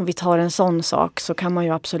här, om vi tar en sån sak så kan man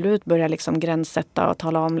ju absolut börja liksom gränssätta och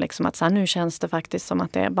tala om liksom att så här, nu känns det faktiskt som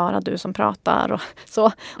att det är bara du som pratar. Och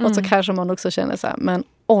så, och så kanske man också känner så här, men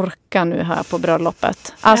orka nu här på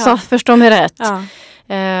bröllopet. Alltså, förstå mig rätt. Ja.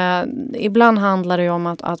 Ibland handlar det ju om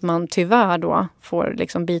att man tyvärr då får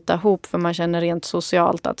liksom bita ihop för man känner rent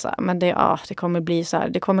socialt att så här, men det kommer bli så här,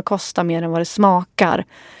 det kommer kosta mer än vad det smakar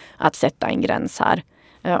att sätta en gräns här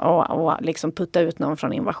och liksom putta ut någon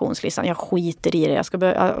från invasionslistan. Jag skiter i det. Jag ska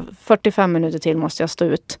 45 minuter till måste jag stå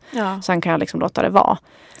ut. Sen kan jag liksom låta det vara.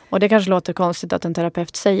 Och det kanske låter konstigt att en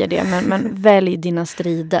terapeut säger det, men välj dina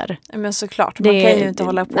strider. Men såklart, man kan ju inte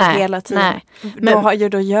hålla på hela tiden. Nej.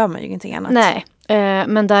 Då gör man ju ingenting annat. Nej.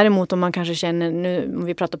 Men däremot om man kanske känner, nu om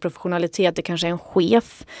vi pratar professionalitet, det kanske är en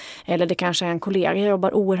chef eller det kanske är en kollega jag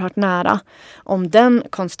jobbar oerhört nära. Om den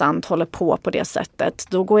konstant håller på det sättet,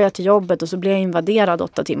 då går jag till jobbet och så blir jag invaderad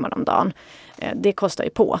 8 timmar om dagen. det kostar ju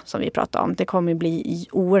på, som vi pratade om. Det kommer bli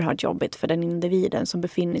oerhört jobbigt för den individen som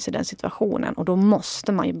befinner sig i den situationen. Och då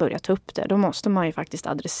måste man ju börja ta upp det. Då måste man ju faktiskt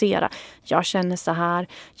adressera. Jag känner så här,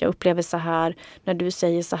 jag upplever så här. När du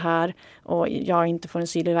säger så här och jag inte får en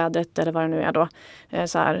syl i vädret eller vad det nu är då.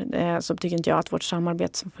 Så tycker inte jag att vårt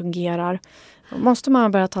samarbete fungerar. Då måste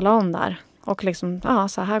man börja tala om där. Och liksom,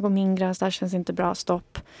 så här går min gräns, det här känns inte bra,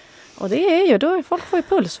 stopp. Och det är ju, då folk får ju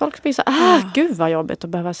puls. Folk blir så gud vad jobbigt att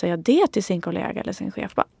behöva säga det till sin kollega eller sin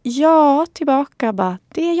chef. Tillbaka,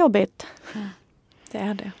 det är jobbigt. Det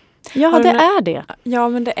är det. Ja, det är det. Ja,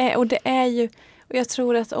 men det är ju, och jag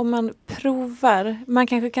tror att om man provar, man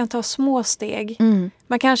kanske kan ta små steg.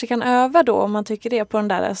 Man kanske kan öva då om man tycker det på den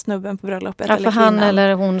där snubben på bröllopet. Ja, eller för han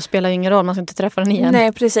eller hon spelar ju ingen roll, man ska inte träffa den igen.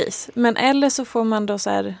 Nej, precis. Men eller så får man då så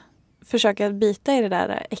här försöka bita i det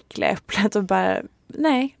där äckliga äpplet och bara,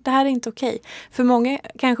 nej, det här är inte okej. För många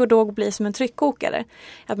kanske då blir som en tryckkokare.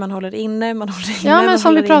 Att man håller inne. Ja, men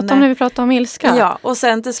som vi pratade om när vi pratade om ilska. Ja, och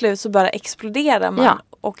sen till slut så bara exploderar man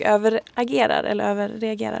och överagerar eller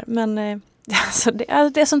överreagerar. Men alltså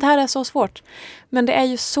det sånt här är så svårt. Men det är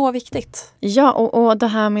ju så viktigt. Ja, och det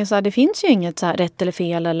här med så här, det finns ju inget så här rätt eller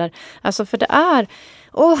fel. Eller, alltså för det är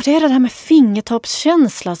det där med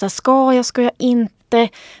fingertoppskänsla. Så här, ska jag inte?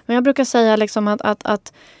 Men jag brukar säga liksom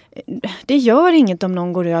att det gör inget om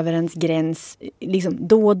någon går över ens gräns liksom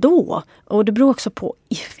då och då. Och det beror också på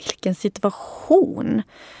i vilken situation.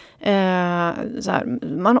 Så här,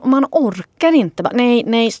 man orkar inte bara,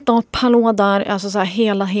 nej, stopp, hallå där, alltså så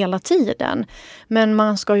här hela tiden. Men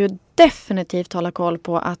man ska ju definitivt hålla koll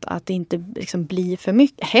på att det inte liksom blir för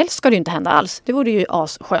mycket. Helst ska det ju inte hända alls, det vore ju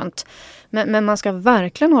asskönt. Men man ska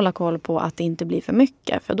verkligen hålla koll på att det inte blir för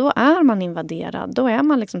mycket. För då är man invaderad, då är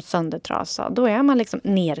man liksom söndertrasad, då är man liksom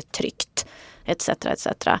nertryckt, etc.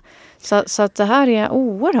 Så att det här är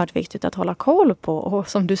oerhört viktigt att hålla koll på. Och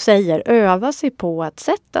som du säger, öva sig på att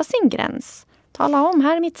sätta sin gräns. Tala om,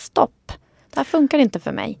 här är mitt stopp. Det här funkar inte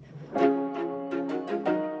för mig.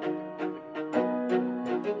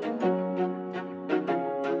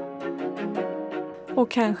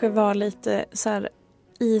 Och kanske vara lite så här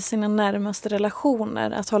i sina närmaste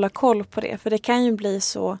relationer, att hålla koll på det. För det kan ju bli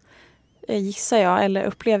så, gissar jag, eller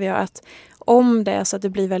upplever jag, att om det är så att det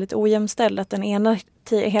blir väldigt ojämställt, att den ena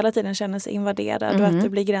hela tiden känner sig invaderad och att det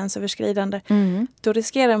blir gränsöverskridande, då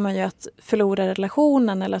riskerar man ju att förlora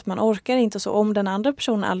relationen eller att man orkar inte så, om den andra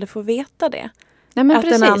personen aldrig får veta det. Nej, att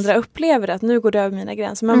den andra upplever att nu går det över mina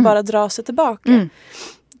gränser, man bara drar sig tillbaka.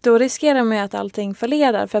 Då riskerar man ju att allting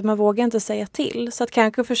fallerar för att man vågar inte säga till. Så att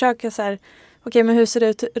kanske försöka så här, okej, men hur ser det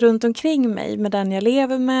ut runt omkring mig med den jag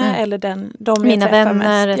lever med eller de mina jag träffar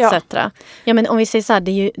vänner mest? etc. Ja, men om vi säger så här,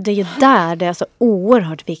 det är ju där det är så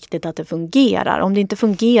oerhört viktigt att det fungerar. Om det inte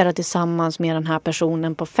fungerar tillsammans med den här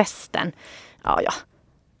personen på festen,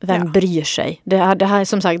 vem bryr sig? Det här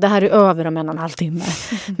som sagt, det här är över om 1,5 timme.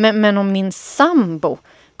 men om min sambo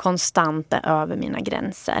konstant är över mina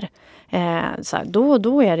gränser, så här,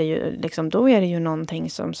 då är det ju liksom, då är det ju någonting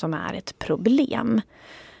som är ett problem.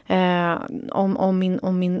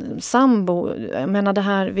 Om min sambo, jag menar det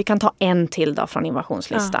här, vi kan ta en till då från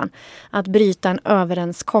invasionslistan. Att bryta en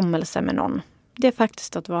överenskommelse med någon, det är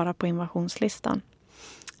faktiskt att vara på invasionslistan.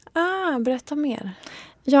 Berätta mer.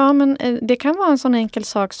 Ja, men det kan vara en sån enkel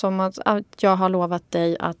sak som att jag har lovat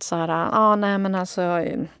dig att så här, nej men alltså,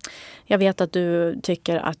 jag vet att du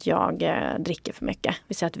tycker att jag dricker för mycket.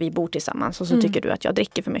 Vi säger att vi bor tillsammans och så tycker du att jag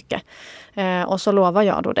dricker för mycket. Och så lovar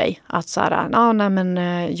jag då dig att så här, nej men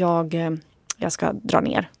jag ska dra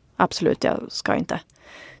ner. Absolut, jag ska inte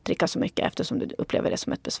dricka så mycket eftersom du upplever det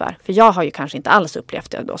som ett besvär. För jag har ju kanske inte alls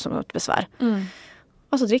upplevt det då som ett besvär.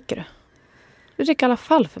 Och så dricker du. Du dricker i alla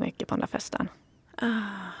fall för mycket på den där festen.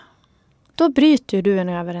 Då bryter du en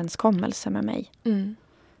överenskommelse med mig.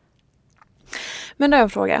 Men då har jag en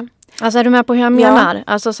fråga. Alltså är du med på hur jag menar? Ja.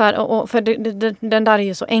 Alltså så här, för den där är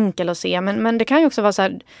ju så enkel att se. Men det kan ju också vara så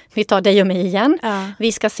här, vi tar dig och mig igen.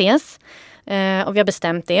 Vi ska ses. Och vi har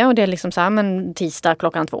bestämt det. Och det är liksom så här, men tisdag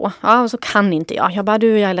 2:00. Ja, och så kan inte jag. Jag bara,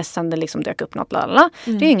 jag är ledsen, det liksom dök upp något. Lalala.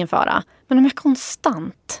 Det är ingen fara. Men om jag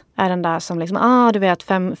konstant är den där som liksom, du vet,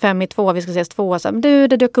 5:55, vi ska ses 2. Så här,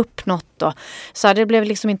 det dök upp något. Och, så här, det blev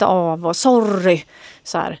liksom inte av. Och sorry.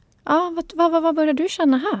 Så här, vad börjar du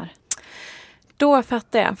känna här? Då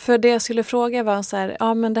fattar jag. För det jag skulle fråga var så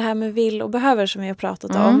här, men det här med vill och behöver som vi har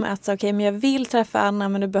pratat om. Att okej, men jag vill träffa Anna,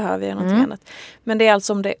 men nu behöver jag någonting annat. Men det är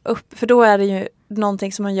alltså om det är upp, för då är det ju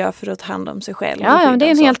någonting som man gör för att ta hand om sig själv. Ja, det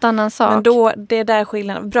är en helt annan sak. Men då, det är där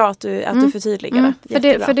skillnaden. Bra att du förtydligar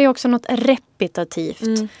det. För det är också något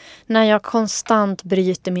repetitivt. När jag konstant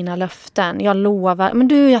bryter mina löften. Jag lovar,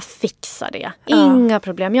 men jag fixar det. Inga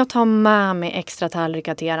problem. Jag tar med mig extra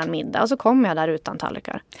tallrikar till eran middag. Och så kommer jag där utan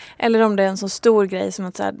tallrikar. Eller om det är en så stor grej som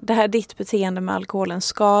att så här, det här ditt beteende med alkoholen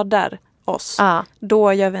skadar oss.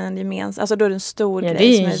 Då gör vi en gemensam, alltså då är det en stor grej. Det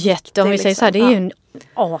är som ju jätte, om vi säger så här, det är ju en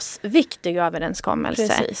asviktig överenskommelse.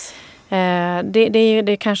 Precis. Det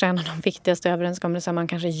är kanske en av de viktigaste överenskommelser man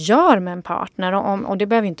kanske gör med en partner. Och det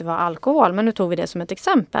behöver inte vara alkohol, men nu tog vi det som ett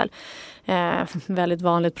exempel. Väldigt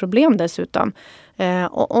vanligt problem dessutom.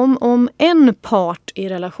 Och om en part i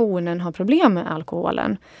relationen har problem med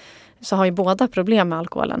alkoholen, så har ju båda problem med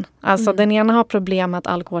alkoholen. Alltså den ena har problem med att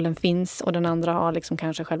alkoholen finns och den andra har liksom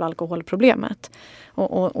kanske själva alkoholproblemet.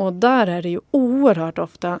 Och där är det ju oerhört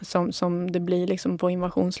ofta som det blir liksom på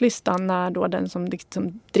invasionslistan när då den som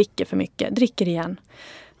liksom dricker för mycket dricker igen.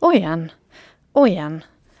 Och igen. Och igen.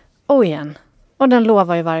 Och igen. Och den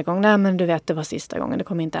lovar ju varje gång, nej men du vet det var sista gången, det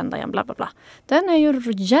kommer inte ända igen, bla bla bla. Den är ju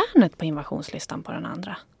järnet på invasionslistan på den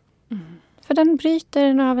andra. För den bryter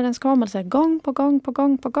en överenskommelse gång på gång på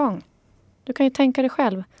gång på gång. Du kan ju tänka dig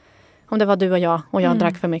själv. Om det var du och jag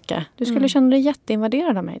drack för mycket. Du skulle känna dig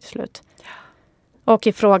jätteinvaderad av mig till slut. Ja. Och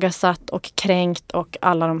ifrågasatt och kränkt och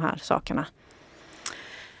alla de här sakerna.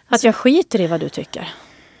 Att jag skiter i vad du tycker.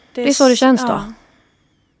 Det är så det känns då.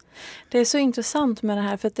 Det är så intressant med det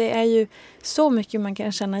här, för att det är ju så mycket man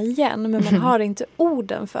kan känna igen, men man har inte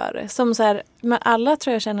orden för det. Som så här, men alla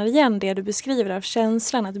tror jag känner igen det du beskriver av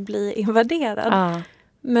känslan att bli invaderad.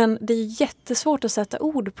 Men det är jättesvårt att sätta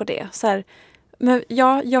ord på det. Så här, men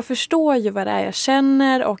jag förstår ju vad det är jag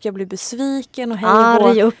känner och jag blir besviken och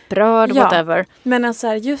arg, upprörd, whatever. Men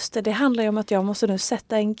alltså just det handlar ju om att jag måste nu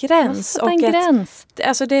sätta en gräns. Gräns.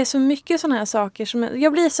 Alltså det är så mycket sådana här saker som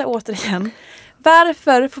jag blir så återigen.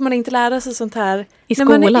 Varför får man inte lära sig sånt här i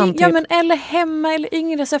skolan? Ja, men eller hemma eller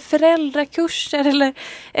yngre så här, föräldrakurser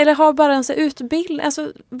eller ha bara en så här, utbildning.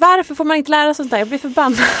 Alltså, varför får man inte lära sig sånt här? Jag blir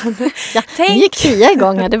förbannad. Nu gick 10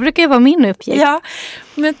 gånger. Det brukar ju vara min uppgift. Ja,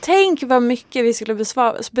 men tänk vad mycket vi skulle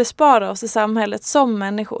bespara oss i samhället som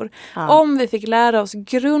människor. Om vi fick lära oss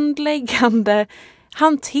grundläggande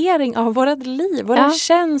hantering av vårt liv, våra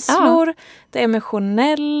känslor, det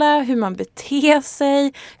emotionella, hur man beter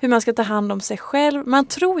sig, hur man ska ta hand om sig själv. Man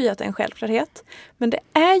tror ju att det är en självklarhet, men det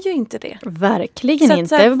är ju inte det. Verkligen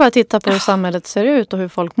inte. Jag vill bara titta på hur samhället ser ut och hur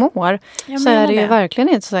folk mår. Så är det ju verkligen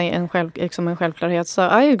inte en självklarhet. Så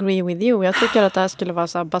I agree with you. Jag tycker att det här skulle vara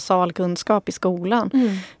så här basal kunskap i skolan.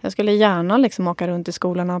 Jag skulle gärna liksom åka runt i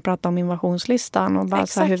skolan och prata om invasionslistan och bara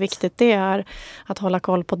så här hur viktigt det är att hålla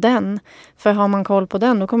koll på den. För har man koll på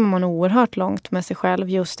den, då kommer man oerhört långt med sig själv,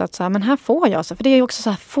 just att så här, men här får jag, för det är ju också så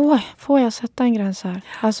här, får jag sätta en gräns här?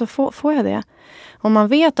 Alltså får jag det? Om man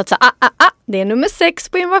vet att så här, det är nummer 6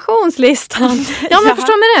 på invasionslistan. Ja, men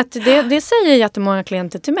förstår mig rätt. Det säger jättemånga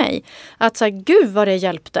klienter till mig. Att så här, gud vad det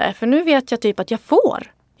hjälpte. För nu vet jag typ att jag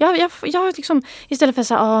får. Jag liksom, istället för att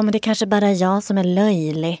säga, men det är kanske bara jag som är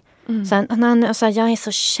löjlig. Så här, jag är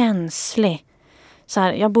så känslig. Så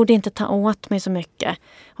här, jag borde inte ta åt mig så mycket.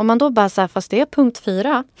 Om man då bara så här, fast det är punkt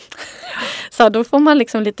 4. Så då får man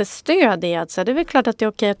liksom lite stöd i att så här, det är väl klart att det är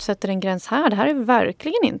okej att du sätter en gräns här. Det här är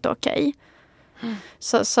verkligen inte okej.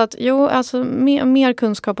 Så att alltså mer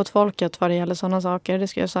kunskap åt folket vad det gäller sådana saker. Det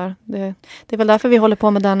ska jag säga. Det är väl därför vi håller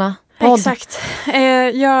på med denna podd. Exakt.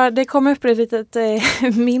 Det kom upp ett litet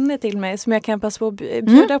minne till mig som jag kan passa på att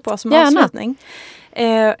bjuda på som avslutning.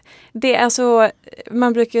 Det är alltså,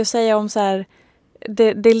 man brukar ju säga om så här,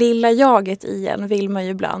 det lilla jaget i en vill man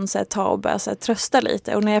ju ibland så här, ta och börja så här, trösta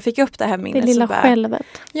lite. Och när jag fick upp det här minnet, det lilla självet.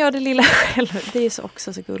 Ja, det lilla självet. Det är ju så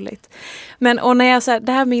också så gulligt. Men och när jag så här,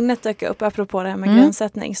 det här minnet dök upp apropå det här med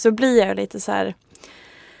gränssättning, så blir jag lite så här.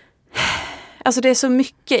 Alltså det är så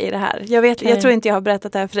mycket i det här. Jag tror inte jag har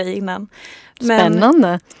berättat det här för dig innan. Men,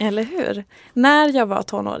 spännande. Eller hur? När jag var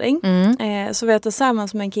tonåring så var jag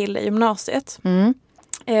tillsammans med en kille i gymnasiet.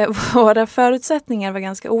 Våra förutsättningar var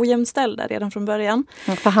ganska ojämställda redan från början.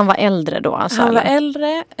 För han var äldre då? Alltså, han var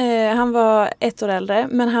äldre, han var 1 år äldre,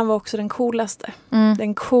 men han var också den coolaste.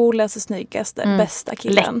 Den coolaste, snyggaste, bästa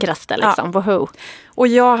killen. Läckraste liksom, woho. Och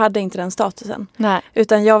jag hade inte den statusen. Nej.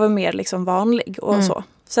 Utan jag var mer liksom vanlig och så.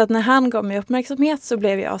 Så att när han gav mig uppmärksamhet så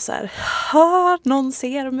blev jag så här, någon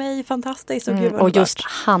ser mig, fantastiskt. Och just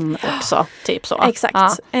han också, typ så.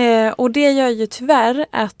 Exakt. Ja. Och det gör ju tyvärr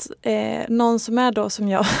att någon som är då som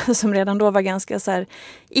jag, som redan då var ganska så här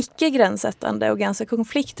icke-gränssättande och ganska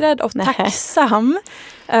konflikträdd och tacksam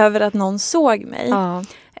över att någon såg mig,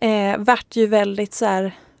 vart ju väldigt så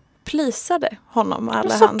här plisade honom och alla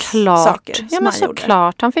så hans klart. saker som men han så gjorde.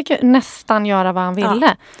 klart. Han fick ju nästan göra vad han ville.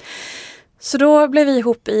 Ja. Så då blev vi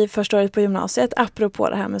ihop i första året på gymnasiet, apropå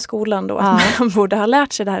det här med skolan då, att man borde ha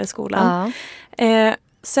lärt sig det här i skolan.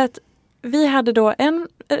 Så att vi hade då en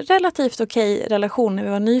relativt okej relation när vi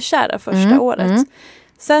var nykära första året.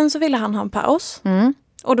 Sen så ville han ha en paus.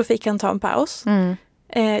 Och då fick han ta en paus.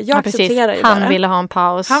 Jag accepterade ju bara. Han ville ha en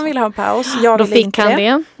paus. Han ville ha en paus. Jag då ville fick inte han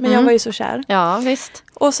det. Men jag var ju så kär. Ja, visst.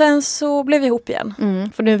 Och sen så blev vi ihop igen.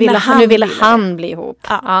 För nu ville han bli ihop.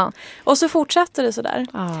 Ja. Och så fortsatte det sådär.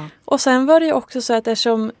 Och sen var det ju också så att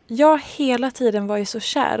eftersom jag hela tiden var ju så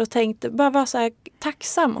kär och tänkte, bara var så här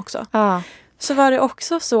tacksam också. Så var det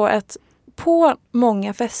också så att på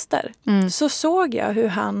många fester så såg jag hur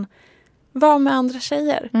han var med andra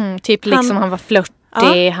tjejer. Typ liksom han var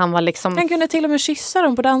flörtig, han var liksom... Han kunde till och med kyssa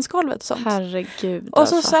dem på dansgolvet och sånt. Herregud. Och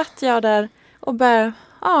så satt jag där och bara,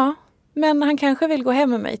 men han kanske vill gå hem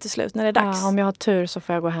med mig till slut när det är dags. Ja, om jag har tur så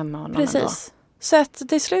får jag gå hem med honom. Precis. Ändå. Så att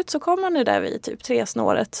till slut så kom han ju där vid typ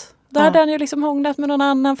 3-snåret. Då hade han ju liksom hånglat med någon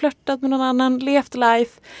annan, flörtat med någon annan, levt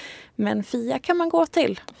life. Men Fia kan man gå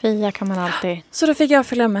till. Fia kan man alltid. Så då fick jag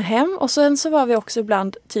följa med hem. Och sen så var vi också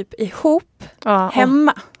ibland typ ihop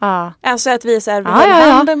hemma. Alltså att vi så här, vi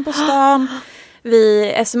höll handen på stan.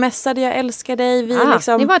 Vi smsade, jag älskar dig. Vi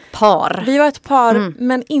ni var ett par. Vi var ett par,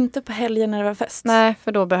 men inte på helgen när det var fest. Nej,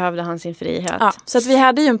 för då behövde han sin frihet. Ja, så att vi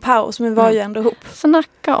hade ju en paus, men vi var ju ändå ihop.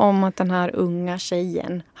 Snacka om att den här unga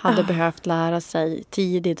tjejen hade behövt lära sig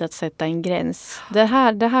tidigt att sätta en gräns. Det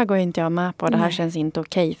här går inte jag med på. Det här känns inte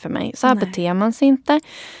okej för mig. Så här beter man sig inte.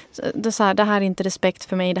 Det här är inte respekt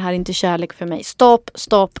för mig. Det här är inte kärlek för mig.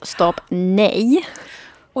 Stopp. Nej.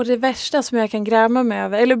 Och det värsta som jag kan gräma mig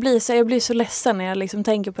över, eller jag blir så ledsen när jag liksom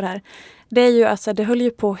tänker på det här. Det är ju att det höll ju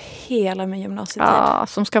på hela min gymnasietid. Ja,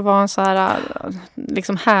 som ska vara en så här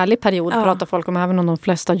liksom härlig period pratar folk om, även om de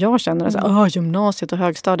flesta jag känner så här, gymnasiet och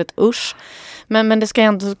högstadiet, usch. Men det ska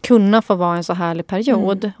ändå kunna få vara en så härlig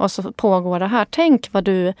period. Och så pågår det här. Tänk vad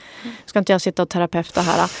du... Ska inte jag sitta och terapeuta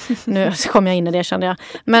här? Nu kommer jag in i det, kände jag.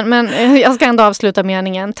 Men jag ska ändå avsluta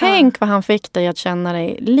meningen. Tänk vad han fick dig att känna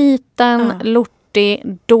dig liten,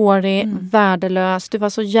 dålig, värdelös. Du var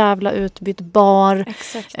så jävla utbytbar.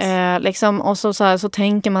 Liksom, och så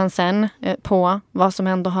tänker man sen på vad som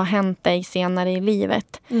ändå har hänt dig senare i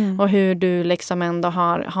livet. Och hur du liksom ändå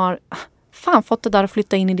har fått det där att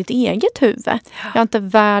flytta in i ditt eget huvud. Jag är inte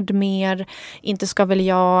värd mer. Inte ska väl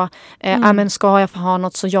jag. Men ska jag få ha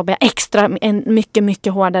något så jobbar jag extra mycket,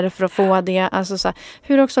 mycket hårdare för att få det. Alltså så här,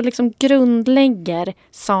 hur du också liksom grundlägger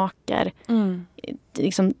saker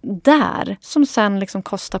liksom där som sen liksom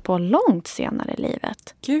kostar på långt senare i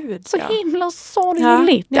livet. Gud, så himla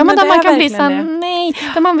sorgligt. Ja, men där man kan bli så här, nej,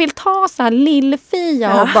 där man vill ta så här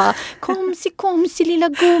lillfia och bara komsi lilla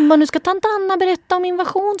gumman, nu ska tant Anna berätta om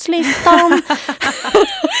invasionslistan.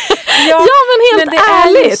 Men helt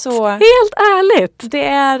ärligt. Så, helt ärligt.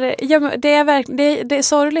 Det är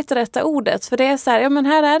sorgligt rätta ordet, för det är så här, men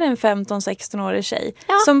här är det en 15-16-årig tjej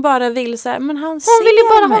som bara vill så här, men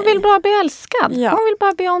hon vill bara bli älskad. Hon vill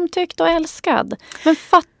bara bli omtyckt och älskad. Men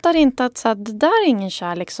fattar inte att så här, det där är ingen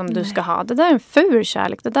kärlek som du ska ha. Det där är en ful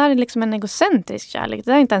kärlek. Det där är liksom en egocentrisk kärlek.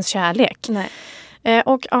 Det där är inte ens kärlek. Nej.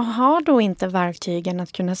 Och har då inte verktygen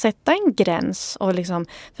att kunna sätta en gräns och liksom,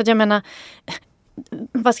 för att jag menar,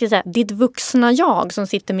 vad ska jag säga, ditt vuxna jag som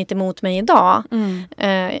sitter mitt emot mig idag.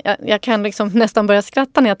 Jag kan liksom nästan börja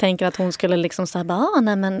skratta när jag tänker att hon skulle liksom säga,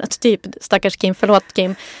 nej men typ, stackars Kim, förlåt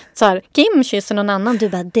Kim. Så här, Kim kysser någon annan, du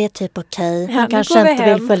bara, det är typ okej. Han kanske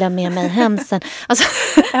inte vill följa med mig hem sen. Alltså,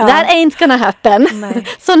 that ain't gonna happen. Nej.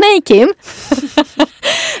 Så nej Kim.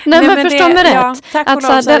 nej men förstå mig rätt.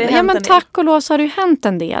 Tack och lov så har det ju hänt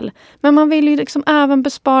en del. Men man vill ju liksom även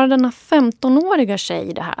bespara den här 15-åriga tjej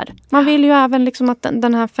i det här. Man vill ju även liksom att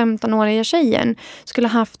den här 15-åriga tjejen skulle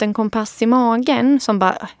haft en kompass i magen som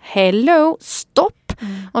bara, hello, stopp.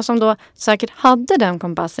 Och som då säkert hade den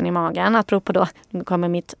kompassen i magen. Apropå då, nu kommer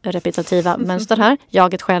mitt repetitiva mönster här.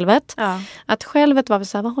 Jaget självet. Att självet var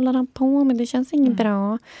så här, vad håller han på med? Det känns inget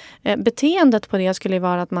bra. Beteendet på det skulle ju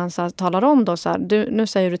vara att man så här, talar om då så här, nu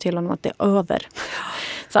säger du till honom att det är över.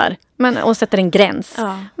 Så här. Och sätter en gräns.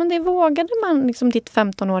 Men det vågade man liksom ditt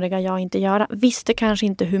 15-åriga jag inte göra. Visste kanske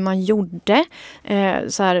inte hur man gjorde.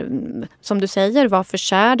 Så här, som du säger, var för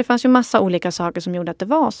kär. Det fanns ju massa olika saker som gjorde att det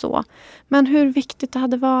var så. Men hur viktigt det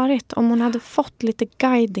hade varit om hon hade fått lite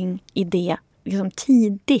guiding i det liksom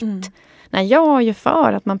tidigt. Nej, jag är ju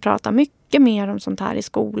för att man pratar mycket mer om sånt här i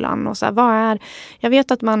skolan. Och så här, jag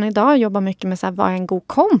vet att man idag jobbar mycket med så här, vad är en god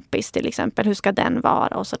kompis till exempel. Hur ska den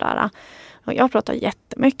vara och sådär. Och jag pratar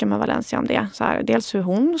jättemycket med Valencia om det. Så här, dels hur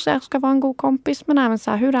hon ska vara en god kompis, men även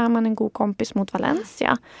så här, hur är man en god kompis mot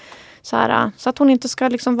Valencia? Så att hon inte ska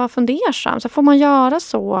liksom vara fundersam. Så får man göra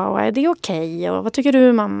så? Och är det okej? Och vad tycker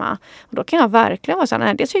du, mamma? Och då kan jag verkligen vara så här,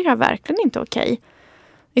 nej, det tycker jag verkligen inte är okej.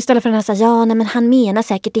 Istället för den här så här, ja, nej, men han menar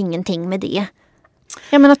säkert ingenting med det.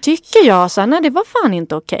 Jag menar, tycker jag så här, nej, det var fan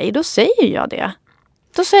inte okej. Då säger jag det.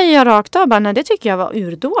 Då säger jag rakt av bara, nej, det tycker jag var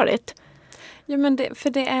urdåligt. Ja, men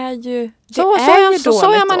det är ju... Så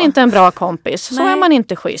är man inte en bra kompis. Nej. Så är man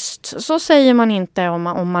inte schysst. Så säger man inte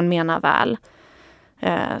om man menar väl.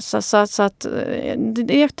 Så att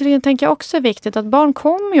det tänker jag också är viktigt. Att barn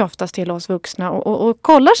kommer ju oftast till oss vuxna och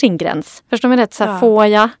kollar sin gräns. Förstår man rätt? Så här, får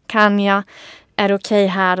jag? Kan jag? Är det okej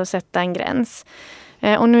här att sätta en gräns?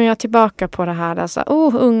 Och nu är jag tillbaka på det här. Alltså,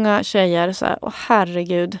 unga tjejer. Så här,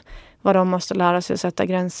 herregud. Vad de måste lära sig att sätta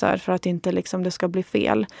gränser för att inte liksom det ska bli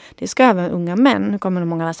fel. Det ska även unga män. Nu kommer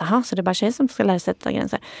många att säga, så det är bara tjejer som ska lära sig att sätta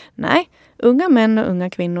gränser. Nej, unga män och unga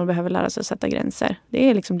kvinnor behöver lära sig att sätta gränser. Det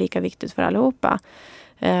är liksom lika viktigt för allihopa.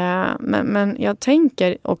 Men jag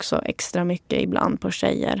tänker också extra mycket ibland på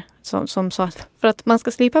tjejer. Som så att för att man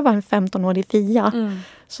ska slippa vara en 15-årig fia.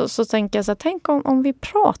 Så tänker jag så här, tänk om vi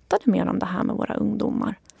pratade mer om det här med våra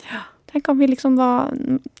ungdomar. Ja. Tänk om vi liksom var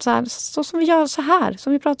så som vi gör så här,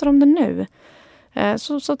 som vi pratar om det nu.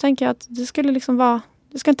 Så tänker jag att det skulle liksom vara,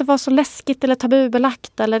 det ska inte vara så läskigt eller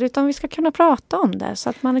tabubelagt, utan vi ska kunna prata om det. Så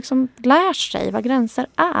att man liksom lär sig vad gränser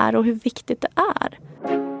är och hur viktigt det är.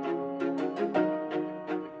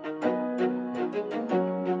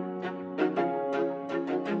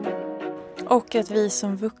 Och att vi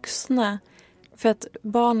som vuxna, för att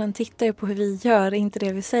barnen tittar ju på hur vi gör, inte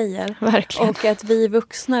det vi säger. Verkligen. Och att vi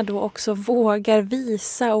vuxna då också vågar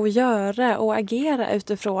visa och göra och agera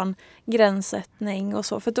utifrån gränssättning och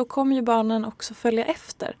så. För då kommer ju barnen också följa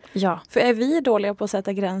efter. Ja. För är vi dåliga på att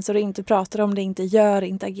sätta gränser och inte pratar om det, inte gör,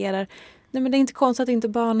 inte agerar. Nej, men det är inte konstigt att inte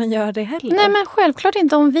barnen gör det heller. Nej, men självklart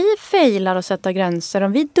inte. Om vi failar att sätta gränser,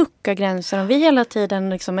 om vi duckar gränser, om vi hela tiden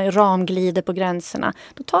liksom ramglider på gränserna,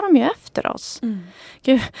 då tar de ju efter oss.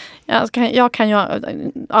 Gud, jag kan ju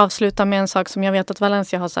avsluta med en sak som jag vet att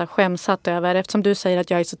Valencia har så här skämsatt över. Eftersom du säger att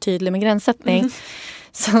jag är så tydlig med gränssättning.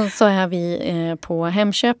 Så är vi på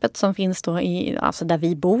Hemköpet som finns då alltså där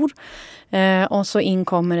vi bor. Och så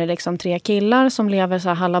inkommer det liksom 3 killar som lever så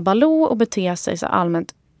här halabaloo och beter sig så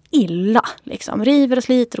allmänt illa, liksom. River och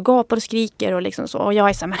sliter och gapar och skriker och liksom så. Och jag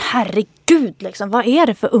är så här, men herregud, liksom, vad är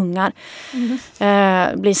det för ungar?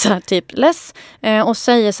 Blir så här typ less. Och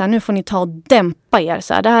säger så här, nu får ni ta och dämpa er.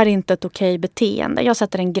 Så här, det här är inte ett okej beteende. Jag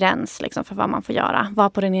sätter en gräns liksom, för vad man får göra. Var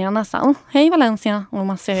på den ena så här, hej Valencia. Och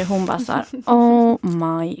man ser hon bara så här, oh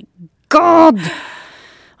my god!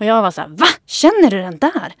 Och jag var så här, va? Känner du den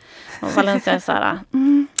där? Och Valencia är så här,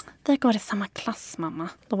 vi går i samma klass, mamma.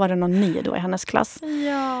 Då var det någon ny då i hennes klass.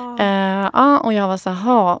 Ja. Och jag var så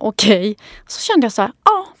här, okej. Så kände jag så här,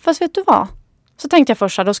 fast vet du vad? Så tänkte jag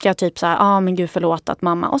först så här, då ska jag typ så här, men gud förlåt att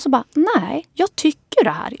mamma. Och så bara, nej, jag tycker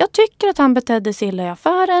det här. Jag tycker att han betedde sig illa i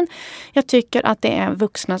affären. Jag tycker att det är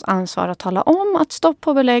vuxnas ansvar att tala om att stopp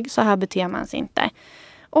på belägg, så här beter man sig inte.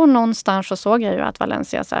 Och någonstans så såg jag ju att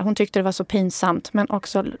Valencia så här, hon tyckte det var så pinsamt, men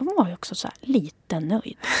också, hon var ju också så här lite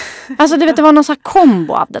nöjd. Alltså du vet, det var någon så här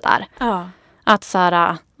kombo av det där. Ja. Att så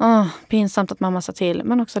här, pinsamt att mamma sa till,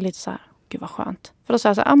 men också lite så här, gud vad skönt. För då sa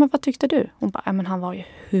jag så här, men vad tyckte du? Hon bara, men han var ju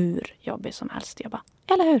hur jobbig som helst. Jag bara,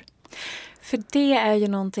 eller hur? För det är ju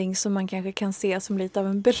någonting som man kanske kan se som lite av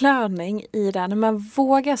en belöning i det. När man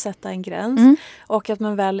vågar sätta en gräns och att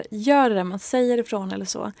man väl gör det, man säger ifrån eller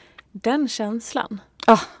så. Den känslan.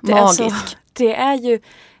 Magisk. Alltså, det är ju,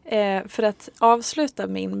 för att avsluta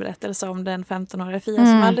min berättelse om den 15-åriga Fia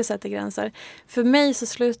som aldrig sätter gränser. För mig så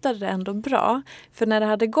slutade det ändå bra. För när det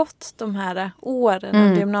hade gått de här åren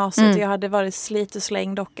under gymnasiet och jag hade varit slit och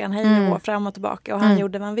släng dockan, hej och hå, fram och tillbaka och han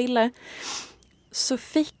gjorde vad han ville. Så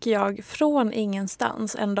fick jag från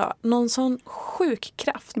ingenstans en dag någon sån sjuk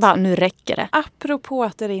kraft. Bara, nu räcker det. Apropå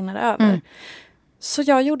att det rinner över. Så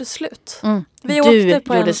jag gjorde slut. Vi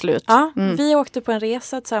åkte på en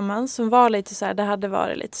resa tillsammans som var lite så här, det hade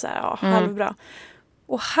varit lite så här, halvbra.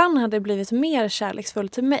 Och han hade blivit mer kärleksfull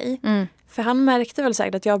till mig. För han märkte väl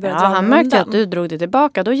säkert att jag började dra han mig märkte undan. att du drog dig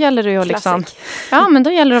tillbaka. Då gäller det ju liksom, men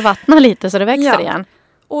då gäller det att vattna lite så det växer igen.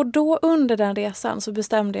 Och då under den resan så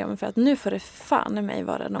bestämde jag mig för att nu får det fan i mig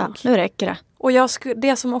vara nog. Ja, nu räcker det. Och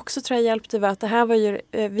det som också tror jag hjälpte var att det här var ju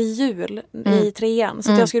vid jul i 3:an.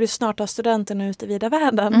 Så att jag skulle snart ha studenten ute i vida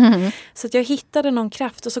världen. Så att jag hittade någon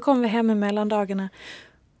kraft och så kom vi hem i mellandagarna.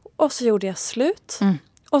 Och så gjorde jag slut.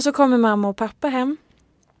 Och så kommer mamma och pappa hem.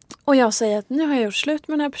 Och jag säger att nu har jag gjort slut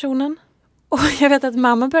med den här personen. Och jag vet att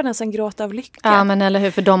mamma började nästan gråta av lycka. Ja, men eller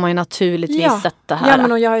hur, för de har ju naturligtvis sett det här. Ja,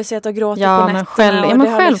 men och jag har ju sett och gråtit på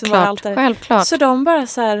nätterna. Självklart. Så de bara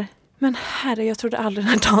så här, men herre, jag trodde aldrig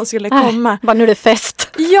den här dagen skulle komma. Bara nu är det fest.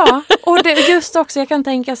 Ja, och det, just också, jag kan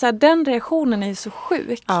tänka så här, den reaktionen är ju så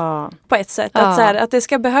sjuk på ett sätt. Att, så här, att det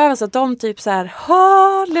ska behövas att de typ så här,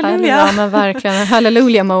 halleluja. Ja, men verkligen, en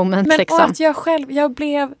halleluja moment men, liksom. Och att jag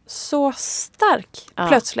blev så stark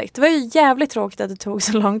plötsligt. Det var ju jävligt tråkigt att det tog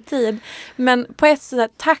så lång tid. Men på ett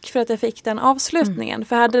sätt, tack för att jag fick den avslutningen.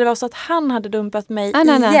 För hade det varit så att han hade dumpat mig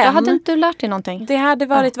igen. Nej, då hade inte du lärt dig någonting. Det hade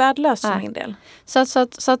varit värdelöst för min del. Så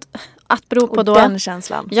att bero på och då. Den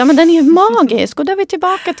känslan. Ja, men den är ju magisk. Och då är vi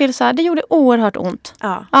tillbaka till så här, det gjorde oerhört ont.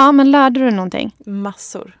 Ja, men lärde du någonting?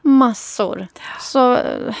 Massor. Så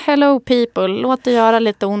hello people, låt det göra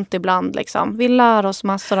lite ont ibland liksom. Vi lär oss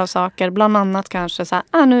massor av saker. Bland annat kanske så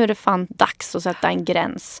här, nu är det fan dags att sätta en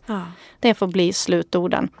gräns. Det får bli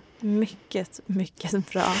slutorden. Mycket,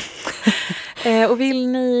 mycket bra. Och vill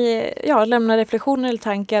ni lämna reflektioner eller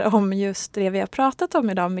tankar om just det vi har pratat om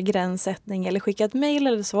idag med gränssättning eller skicka ett mejl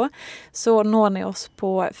eller så når ni oss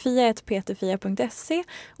på fia@peterfia.se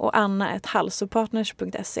och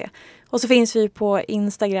anna@halsopartners.se. Och så finns vi på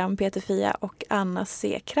Instagram Peterfia och Anna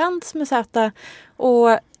C. Krantz med Z.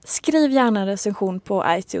 Och skriv gärna en recension på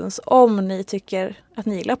iTunes om ni tycker att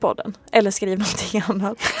ni gillar podden. Eller skriv någonting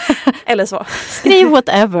annat. Eller så. Skriv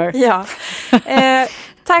whatever. Ja.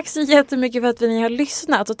 Tack så jättemycket för att ni har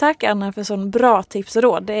lyssnat. Och tack Anna för sån bra tips och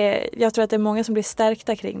råd. Jag tror att det är många som blir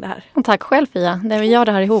stärkta kring det här. Och tack själv Fia. Vi gör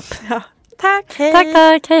det här ihop. Ja. Tack, hej.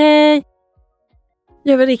 Tack, hej.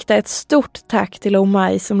 Jag vill rikta ett stort tack till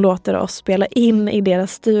Omaj som låter oss spela in i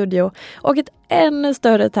deras studio. Och ett ännu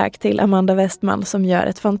större tack till Amanda Westman som gör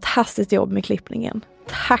ett fantastiskt jobb med klippningen.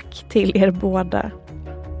 Tack till er båda.